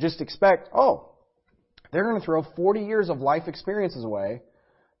then just expect, they're going to throw 40 years of life experiences away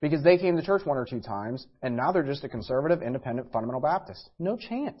because they came to church 1 or 2 times and now they're just a conservative, independent, fundamental Baptist. No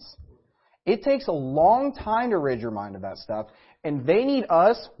chance. It takes a long time to rid your mind of that stuff, and they need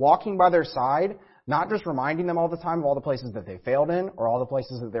us walking by their side, not just reminding them all the time of all the places that they failed in or all the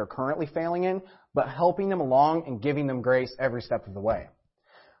places that they're currently failing in, but helping them along and giving them grace every step of the way.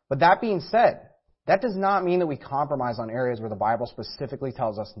 But that being said, that does not mean that we compromise on areas where the Bible specifically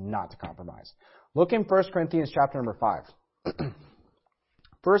tells us not to compromise. Look in 1 Corinthians chapter number 5.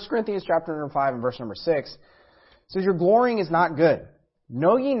 1 Corinthians chapter number 5 and verse number 6 says, "Your glorying is not good.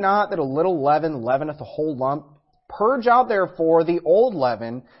 Know ye not that a little leaven leaveneth a whole lump? Purge out therefore the old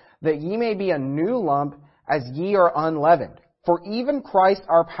leaven, that ye may be a new lump, as ye are unleavened. For even Christ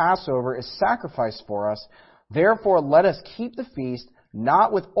our Passover is sacrificed for us. Therefore let us keep the feast,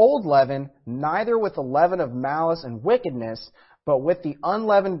 not with old leaven, neither with the leaven of malice and wickedness, but with the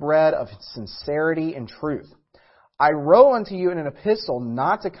unleavened bread of sincerity and truth. I wrote unto you in an epistle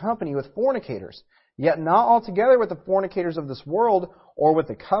not to company with fornicators, yet not altogether with the fornicators of this world, or with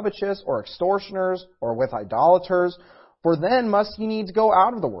the covetous, or extortioners, or with idolaters, for then must ye needs go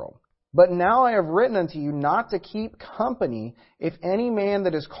out of the world. But now I have written unto you not to keep company, if any man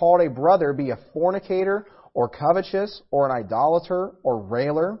that is called a brother be a fornicator, or covetous, or an idolater, or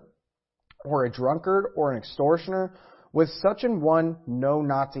railer, or a drunkard, or an extortioner. With such an one know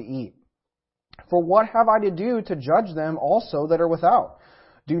not to eat. For what have I to do to judge them also that are without?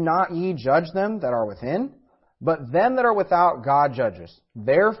 Do not ye judge them that are within? But them that are without God judges.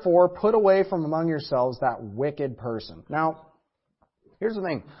 Therefore put away from among yourselves that wicked person." Now, here's the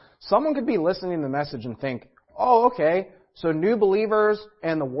thing. Someone could be listening to the message and think, oh, okay, so new believers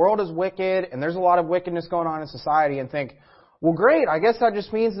and the world is wicked and there's a lot of wickedness going on in society, and think, well, great, I guess that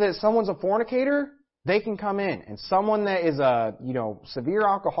just means that if someone's a fornicator, they can come in. And someone that is a, severe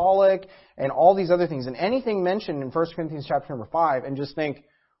alcoholic and all these other things, and anything mentioned in 1 Corinthians chapter number 5, and just think,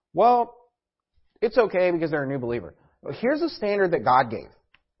 well, it's okay because they're a new believer. But here's a standard that God gave.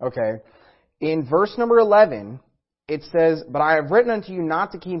 Okay? In verse number 11, it says, "But I have written unto you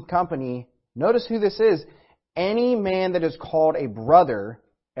not to keep company." Notice who this is. any man that is called a brother,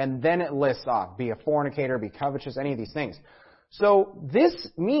 and then it lists off, be a fornicator, be covetous, any of these things. So this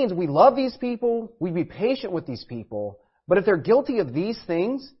means we love these people, we be patient with these people, but if they're guilty of these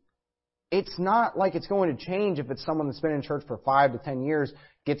things, it's not like it's going to change if it's someone that's been in church for 5 to 10 years,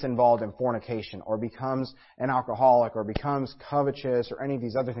 gets involved in fornication, or becomes an alcoholic, or becomes covetous, or any of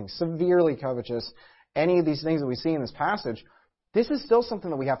these other things, severely covetous, any of these things that we see in this passage. This is still something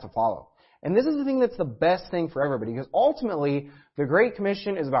that we have to follow. And this is the thing that's the best thing for everybody, because ultimately, the Great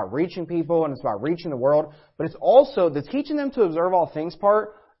Commission is about reaching people, and it's about reaching the world, but it's also, the teaching them to observe all things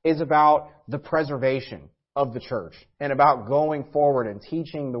part is about the preservation of the church, and about going forward and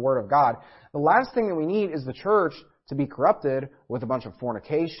teaching the Word of God. The last thing that we need is the church to be corrupted with a bunch of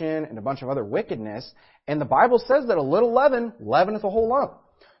fornication and a bunch of other wickedness, and the Bible says that a little leaven leaveneth a whole lump.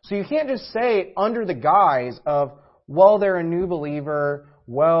 So you can't just say under the guise of, well, they're a new believer,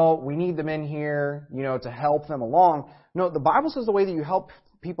 well, we need them in here, to help them along. No, the Bible says the way that you help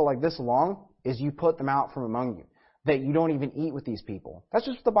people like this along is you put them out from among you. That you don't even eat with these people. That's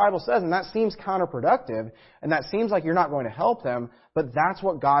just what the Bible says, and that seems counterproductive, and that seems like you're not going to help them, but that's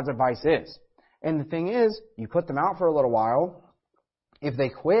what God's advice is. And the thing is, you put them out for a little while. If they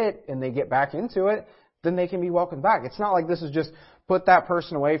quit and they get back into it, then they can be welcomed back. It's not like this is just put that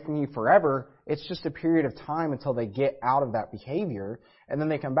person away from you forever. It's just a period of time until they get out of that behavior, and then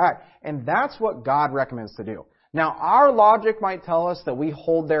they come back. And that's what God recommends to do. Now, our logic might tell us that we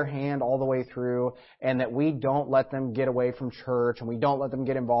hold their hand all the way through, and that we don't let them get away from church, and we don't let them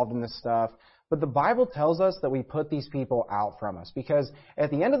get involved in this stuff. But the Bible tells us that we put these people out from us, because at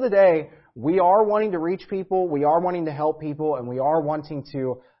the end of the day, we are wanting to reach people, we are wanting to help people, and we are wanting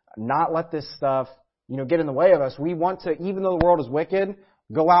to not let this stuff, get in the way of us. We want to, even though the world is wicked,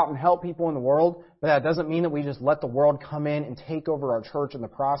 go out and help people in the world, but that doesn't mean that we just let the world come in and take over our church in the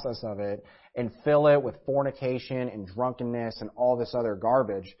process of it and fill it with fornication and drunkenness and all this other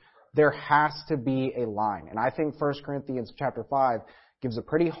garbage. There has to be a line. And I think 1 Corinthians chapter 5 gives a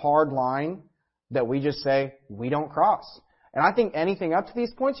pretty hard line that we just say, we don't cross. And I think anything up to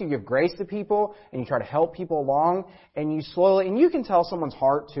these points, you give grace to people and you try to help people along, and you slowly, and you can tell someone's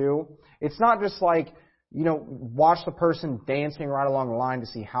heart too. It's not just like, watch the person dancing right along the line to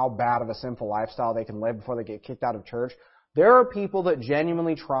see how bad of a sinful lifestyle they can live before they get kicked out of church. There are people that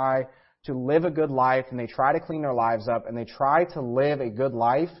genuinely try to live a good life, and they try to clean their lives up, and they try to live a good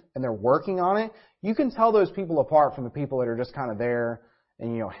life, and they're working on it. You can tell those people apart from the people that are just kind of there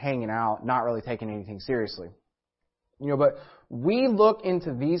and, hanging out, not really taking anything seriously. But we look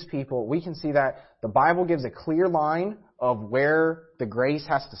into these people, we can see that the Bible gives a clear line of where the grace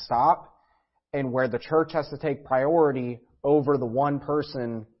has to stop and where the church has to take priority over the one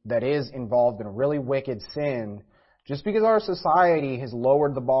person that is involved in a really wicked sin. Just because our society has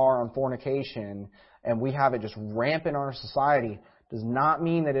lowered the bar on fornication and we have it just rampant in our society does not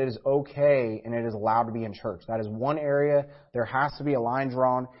mean that it is okay and it is allowed to be in church. That is one area. There has to be a line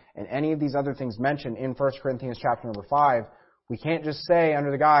drawn. And any of these other things mentioned in 1 Corinthians chapter number 5, we can't just say under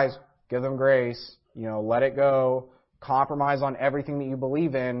the guise, give them grace, let it go, compromise on everything that you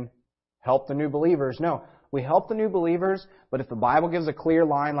believe in, help the new believers. No, we help the new believers, but if the Bible gives a clear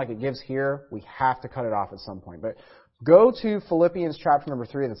line like it gives here, we have to cut it off at some point. But go to Philippians chapter number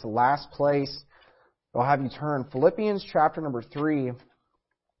 3. That's the last place I'll have you turn. Philippians chapter number 3.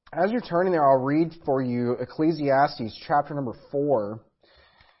 As you're turning there, I'll read for you Ecclesiastes chapter number 4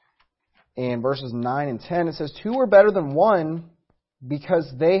 and verses 9 and 10. It says, 2 are better than one because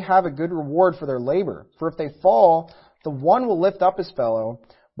they have a good reward for their labor. For if they fall, the one will lift up his fellow.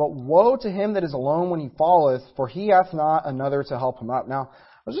 But woe to him that is alone when he falleth, for he hath not another to help him up. Now,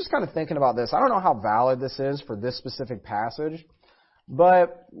 I was just kind of thinking about this. I don't know how valid this is for this specific passage.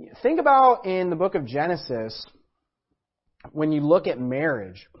 But think about in the book of Genesis, when you look at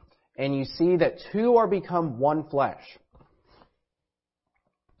marriage, and you see that 2 are become one flesh.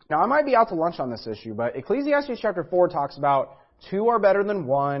 Now, I might be out to lunch on this issue, but Ecclesiastes chapter 4 talks about 2 are better than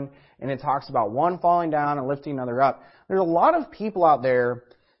 1, and it talks about 1 falling down and lifting another up. There's a lot of people out there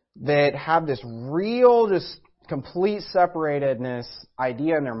that have this real, just complete separatedness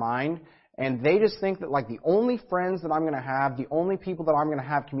idea in their mind, and they just think that like the only friends that I'm going to have, the only people that I'm going to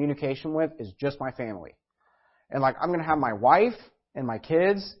have communication with is just my family. And like I'm going to have my wife and my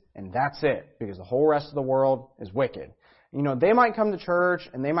kids, and that's it, because the whole rest of the world is wicked. They might come to church,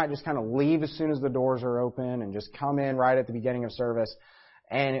 and they might just kind of leave as soon as the doors are open and just come in right at the beginning of service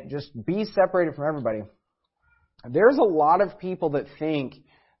and just be separated from everybody. There's a lot of people that think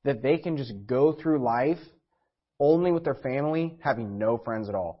that they can just go through life only with their family, having no friends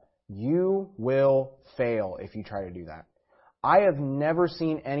at all. You will fail if you try to do that. I have never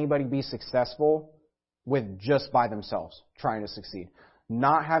seen anybody be successful with just by themselves trying to succeed.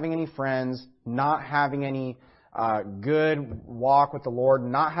 Not having any friends, not having any good walk with the Lord,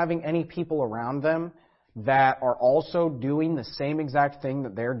 not having any people around them that are also doing the same exact thing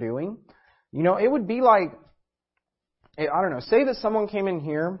that they're doing. You know, it would be like, I don't know, say that someone came in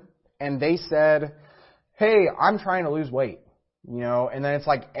here and they said, hey, I'm trying to lose weight, you know, and then it's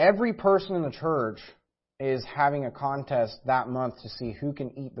like every person in the church is having a contest that month to see who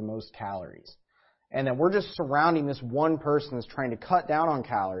can eat the most calories. And then we're just surrounding this one person that's trying to cut down on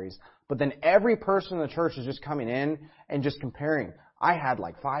calories, but then every person in the church is just coming in and just comparing. I had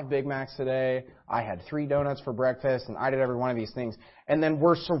like 5 Big Macs today, I had 3 donuts for breakfast, and I did every one of these things. And then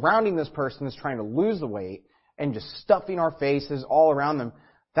we're surrounding this person that's trying to lose the weight and just stuffing our faces all around them.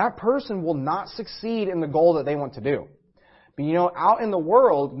 That person will not succeed in the goal that they want to do. But you know, out in the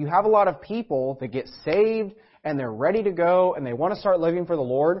world, you have a lot of people that get saved and they're ready to go and they want to start living for the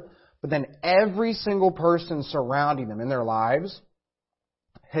Lord, but then every single person surrounding them in their lives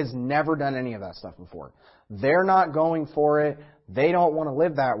has never done any of that stuff before. They're not going for it. They don't want to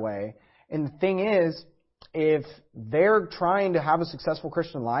live that way. And the thing is, if they're trying to have a successful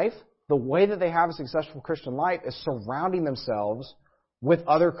Christian life, the way that they have a successful Christian life is surrounding themselves with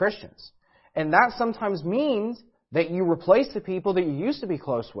other Christians. And that sometimes means that you replace the people that you used to be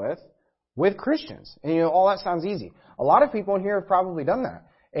close with Christians. And you know, all that sounds easy. A lot of people in here have probably done that.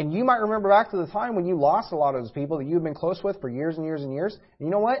 And you might remember back to the time when you lost a lot of those people that you've been close with for years and years and years. And you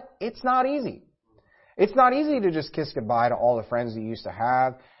know what? It's not easy. It's not easy to just kiss goodbye to all the friends you used to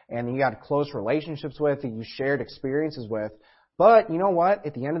have and you had close relationships with, that you shared experiences with. But you know what?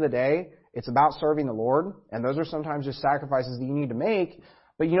 At the end of the day, it's about serving the Lord, and those are sometimes just sacrifices that you need to make.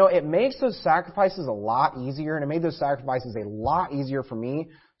 But you know, it makes those sacrifices a lot easier, and it made those sacrifices a lot easier for me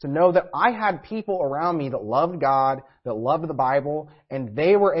to know that I had people around me that loved God, that loved the Bible, and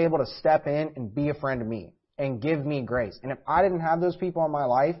they were able to step in and be a friend to me and give me grace. And if I didn't have those people in my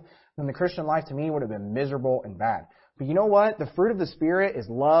life, then the Christian life to me would have been miserable and bad. But you know what? The fruit of the Spirit is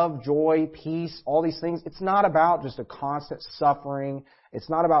love, joy, peace, all these things. It's not about just a constant suffering. It's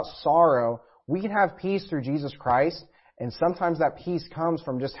not about sorrow. We can have peace through Jesus Christ, and sometimes that peace comes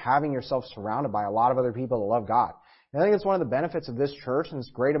from just having yourself surrounded by a lot of other people that love God. And I think it's one of the benefits of this church, and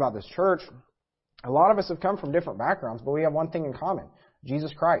it's great about this church. A lot of us have come from different backgrounds, but we have one thing in common: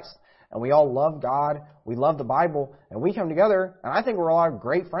 Jesus Christ. And we all love God, we love the Bible, and we come together, and I think we're a lot of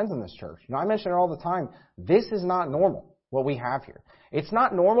great friends in this church. You know, I mention it all the time. This is not normal, what we have here. It's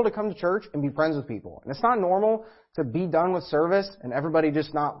not normal to come to church and be friends with people. And it's not normal to be done with service and everybody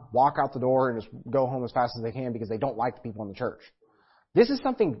just not walk out the door and just go home as fast as they can because they don't like the people in the church. This is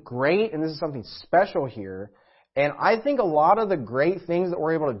something great, and this is something special here. And I think a lot of the great things that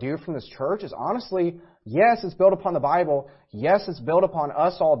we're able to do from this church is honestly, yes, it's built upon the Bible. Yes, it's built upon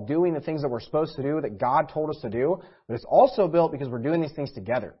us all doing the things that we're supposed to do, that God told us to do. But it's also built because we're doing these things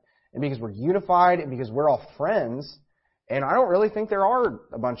together. And because we're unified and because we're all friends. And I don't really think there are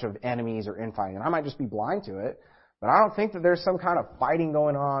a bunch of enemies or infighting. And I might just be blind to it. But I don't think that there's some kind of fighting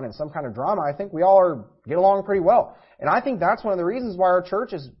going on and some kind of drama. I think we all get along pretty well. And I think that's one of the reasons why our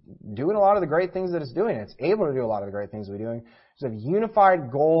church is doing a lot of the great things that it's doing. It's able to do a lot of the great things we're doing. It's a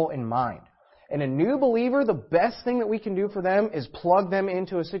unified goal in mind. And a new believer, the best thing that we can do for them is plug them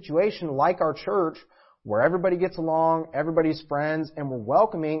into a situation like our church where everybody gets along, everybody's friends, and we're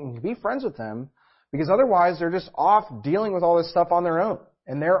welcoming and can be friends with them, because otherwise they're just off dealing with all this stuff on their own.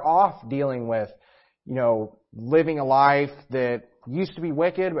 And they're off dealing with, you know, living a life that used to be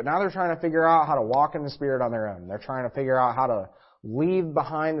wicked, but now they're trying to figure out how to walk in the Spirit on their own. They're trying to figure out how to leave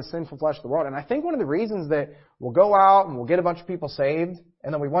behind the sinful flesh of the world. And I think one of the reasons that we'll go out and we'll get a bunch of people saved,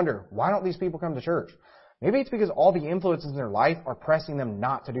 and then we wonder, why don't these people come to church? Maybe it's because all the influences in their life are pressing them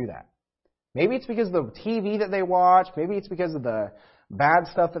not to do that. Maybe it's because of the TV that they watch. Maybe it's because of the bad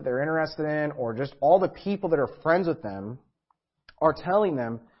stuff that they're interested in, or just all the people that are friends with them are telling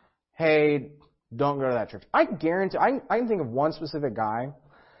them, hey, don't go to that church. I guarantee, I can think of one specific guy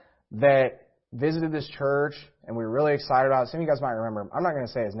that visited this church, and we were really excited about it. Some of you guys might remember him. I'm not going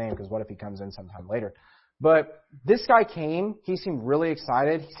to say his name, because what if he comes in sometime later? But this guy came, he seemed really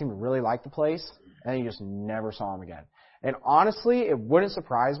excited, he seemed to really like the place, and you just never saw him again. And honestly, it wouldn't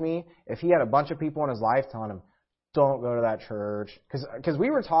surprise me if he had a bunch of people in his life telling him, don't go to that church. Because we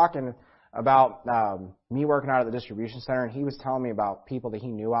were talking about me working out at the distribution center, and he was telling me about people that he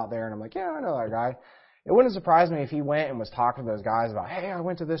knew out there, and I'm like, yeah, I know that guy. It wouldn't surprise me if he went and was talking to those guys about, hey, I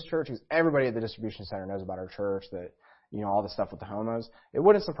went to this church, because everybody at the distribution center knows about our church, that, you know, all the stuff with the homos. It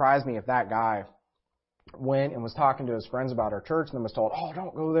wouldn't surprise me if that guy went and was talking to his friends about our church and then was told, oh,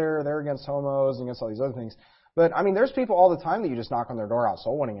 don't go there. They're against homos and against all these other things. But, I mean, there's people all the time that you just knock on their door out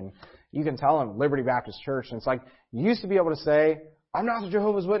soul winning, and you can tell them Liberty Baptist Church. And it's like, you used to be able to say, I'm not the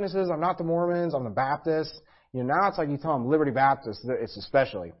Jehovah's Witnesses, I'm not the Mormons, I'm the Baptists. You know, now it's like you tell them Liberty Baptist, it's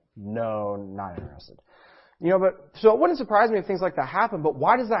especially, no, not interested. You know, but, so it wouldn't surprise me if things like that happen, but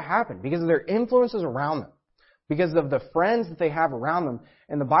why does that happen? Because of their influences around them. Because of the friends that they have around them.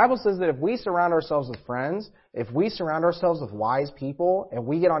 And the Bible says that if we surround ourselves with friends, if we surround ourselves with wise people, and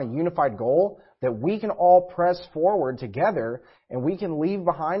we get on a unified goal, that we can all press forward together, and we can leave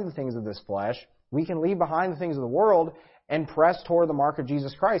behind the things of this flesh, we can leave behind the things of the world, and press toward the mark of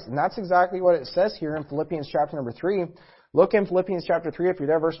Jesus Christ. And that's exactly what it says here in Philippians chapter number 3. Look in Philippians chapter 3, if you're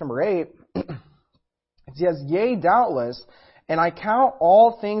there, verse number 8. It says, yea, doubtless, and I count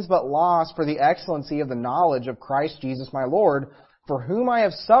all things but loss for the excellency of the knowledge of Christ Jesus my Lord, for whom I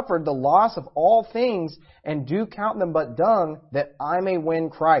have suffered the loss of all things, and do count them but dung, that I may win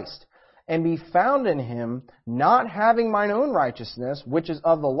Christ, and be found in Him, not having mine own righteousness, which is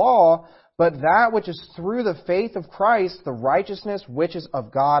of the law, but that which is through the faith of Christ, the righteousness which is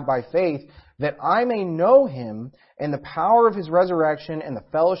of God by faith, that I may know Him, and the power of His resurrection, and the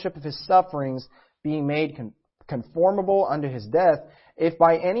fellowship of His sufferings, being made conformable unto His death, if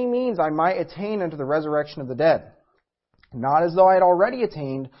by any means I might attain unto the resurrection of the dead. Not as though I had already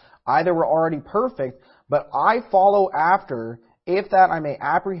attained, either were already perfect, but I follow after, if that I may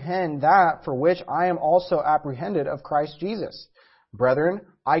apprehend that for which I am also apprehended of Christ Jesus. Brethren,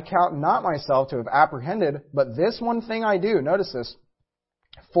 I count not myself to have apprehended, but this one thing I do, notice this,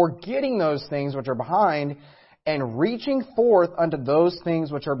 forgetting those things which are behind, and reaching forth unto those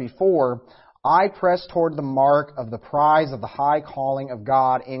things which are before, I press toward the mark of the prize of the high calling of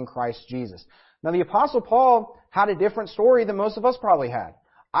God in Christ Jesus. Now the Apostle Paul had a different story than most of us probably had.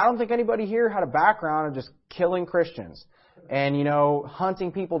 I don't think anybody here had a background of just killing Christians and, you know,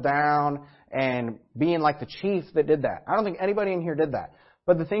 hunting people down and being like the chief that did that. I don't think anybody in here did that.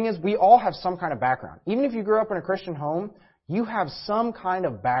 But the thing is, we all have some kind of background. Even if you grew up in a Christian home, you have some kind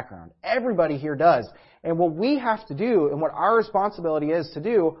of background. Everybody here does. And what we have to do, and what our responsibility is to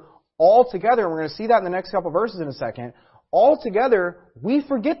do, all together, and we're going to see that in the next couple of verses in a second, all together, we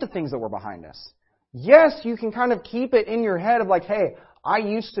forget the things that were behind us. Yes, you can kind of keep it in your head of like, hey, I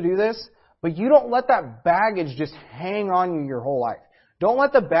used to do this, but you don't let that baggage just hang on you your whole life. Don't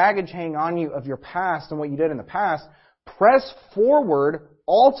let the baggage hang on you of your past and what you did in the past. Press forward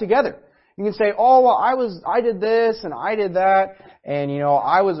all together. You can say, oh, well, I did this and I did that, and, you know,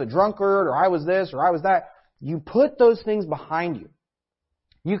 I was a drunkard, or I was this, or I was that. You put those things behind you.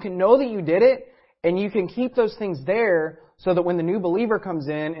 You can know that you did it, and you can keep those things there so that when the new believer comes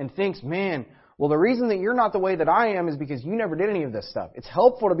in and thinks, man, well, the reason that you're not the way that I am is because you never did any of this stuff. It's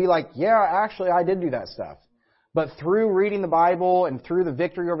helpful to be like, yeah, actually, I did do that stuff. But through reading the Bible and through the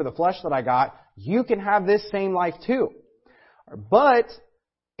victory over the flesh that I got, you can have this same life too. But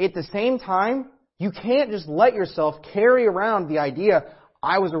at the same time, you can't just let yourself carry around the idea,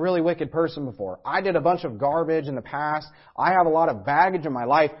 I was a really wicked person before. I did a bunch of garbage in the past. I have a lot of baggage in my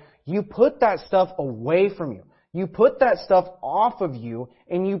life. You put that stuff away from you. You put that stuff off of you,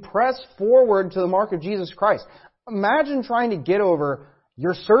 and you press forward to the mark of Jesus Christ. Imagine trying to get over,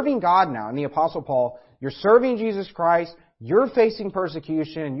 you're serving God now, in the Apostle Paul, you're serving Jesus Christ, you're facing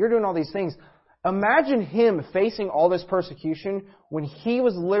persecution, you're doing all these things. Imagine him facing all this persecution when he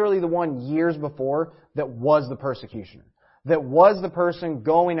was literally the one years before that was the persecutioner. That was the person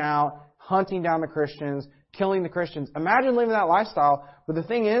going out, hunting down the Christians, killing the Christians. Imagine living that lifestyle. But the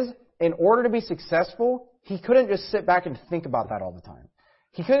thing is, in order to be successful, he couldn't just sit back and think about that all the time.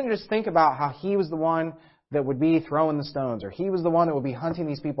 He couldn't just think about how he was the one that would be throwing the stones, or he was the one that would be hunting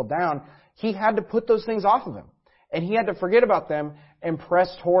these people down. He had to put those things off of him. And he had to forget about them and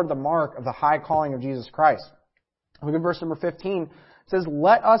press toward the mark of the high calling of Jesus Christ. Look at verse number 15. It says,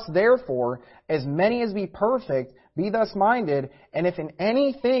 let us therefore, as many as be perfect, be thus minded, and if in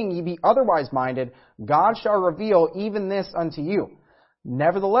anything ye be otherwise minded, God shall reveal even this unto you.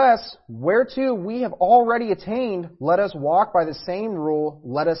 Nevertheless, whereto we have already attained, let us walk by the same rule,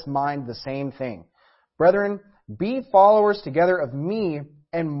 let us mind the same thing. Brethren, be followers together of me,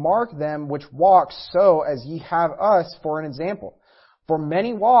 and mark them which walk so as ye have us for an example. For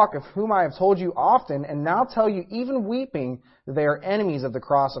many walk, of whom I have told you often, and now tell you even weeping, that they are enemies of the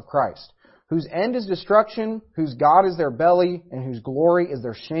cross of Christ, whose end is destruction, whose God is their belly, and whose glory is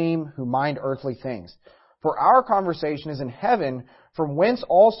their shame, who mind earthly things. For our conversation is in heaven, from whence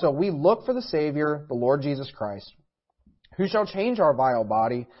also we look for the Savior, the Lord Jesus Christ, who shall change our vile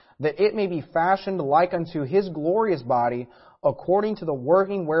body, that it may be fashioned like unto His glorious body, according to the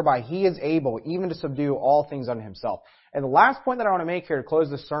working whereby He is able even to subdue all things unto Himself. And the last point that I want to make here to close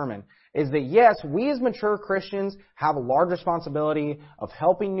this sermon is that yes, we as mature Christians have a large responsibility of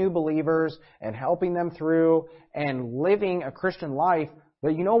helping new believers and helping them through and living a Christian life,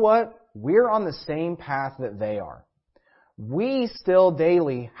 but you know what? We're on the same path that they are. We still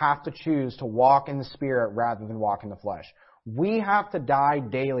daily have to choose to walk in the Spirit rather than walk in the flesh. We have to die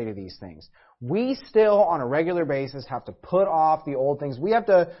daily to these things. We still, on a regular basis, have to put off the old things. We have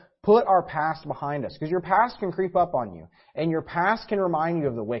to put our past behind us, because your past can creep up on you, and your past can remind you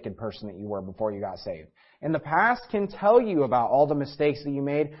of the wicked person that you were before you got saved. And the past can tell you about all the mistakes that you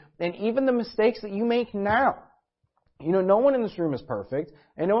made, and even the mistakes that you make now. You know, no one in this room is perfect,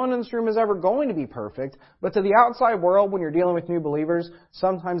 and no one in this room is ever going to be perfect, but to the outside world, when you're dealing with new believers,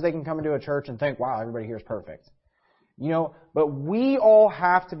 sometimes they can come into a church and think, wow, everybody here is perfect. You know, but we all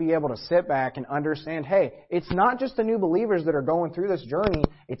have to be able to sit back and understand, hey, it's not just the new believers that are going through this journey,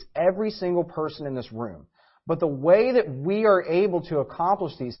 it's every single person in this room. But the way that we are able to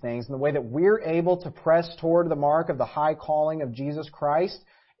accomplish these things and the way that we're able to press toward the mark of the high calling of Jesus Christ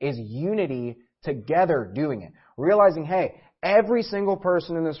is unity together doing it. Realizing, hey, every single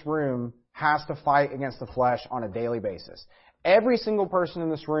person in this room has to fight against the flesh on a daily basis. Every single person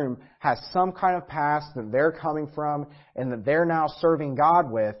in this room has some kind of past that they're coming from and that they're now serving God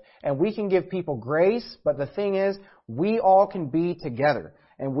with. And we can give people grace, but the thing is, we all can be together.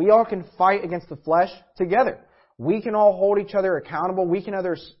 And we all can fight against the flesh together. We can all hold each other accountable. We can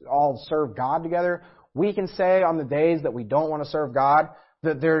all serve God together. We can say on the days that we don't want to serve God,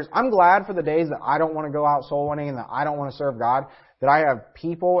 that I'm glad for the days that I don't want to go out soul winning and that I don't want to serve God, that I have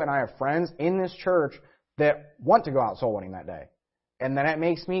people and I have friends in this church that want to go out soul winning that day. And then it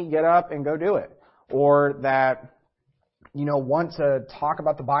makes me get up and go do it. Or that, you know, want to talk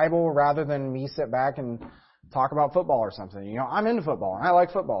about the Bible rather than me sit back and talk about football or something. You know, I'm into football and I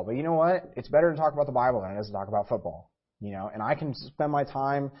like football, but you know what? It's better to talk about the Bible than it is to talk about football. You know, and I can spend my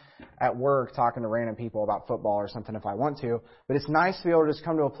time at work talking to random people about football or something if I want to, but it's nice to be able to just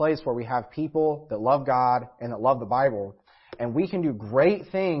come to a place where we have people that love God and that love the Bible, and we can do great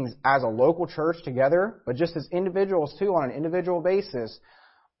things as a local church together, but just as individuals too, on an individual basis,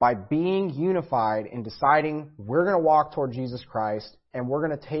 by being unified and deciding we're going to walk toward Jesus Christ and we're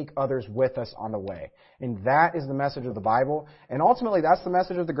going to take others with us on the way. And that is the message of the Bible. And ultimately, that's the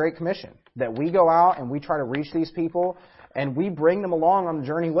message of the Great Commission, that we go out and we try to reach these people and we bring them along on the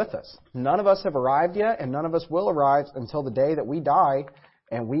journey with us. None of us have arrived yet, and none of us will arrive until the day that we die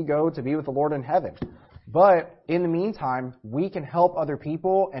and we go to be with the Lord in heaven. But in the meantime, we can help other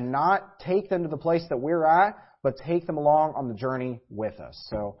people and not take them to the place that we're at, but take them along on the journey with us.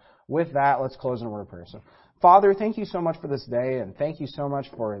 So with that, let's close in a word of prayer. So, Father, thank you so much for this day, and thank you so much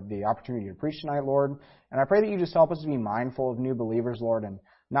for the opportunity to preach tonight, Lord. And I pray that you just help us to be mindful of new believers, Lord, and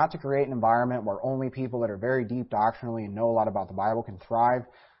not to create an environment where only people that are very deep doctrinally and know a lot about the Bible can thrive.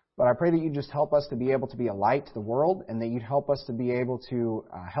 But I pray that you just help us to be able to be a light to the world, and that you'd help us to be able to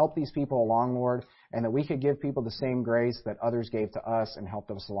help these people along, Lord, and that we could give people the same grace that others gave to us and helped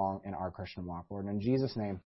us along in our Christian walk, Lord. In Jesus' name.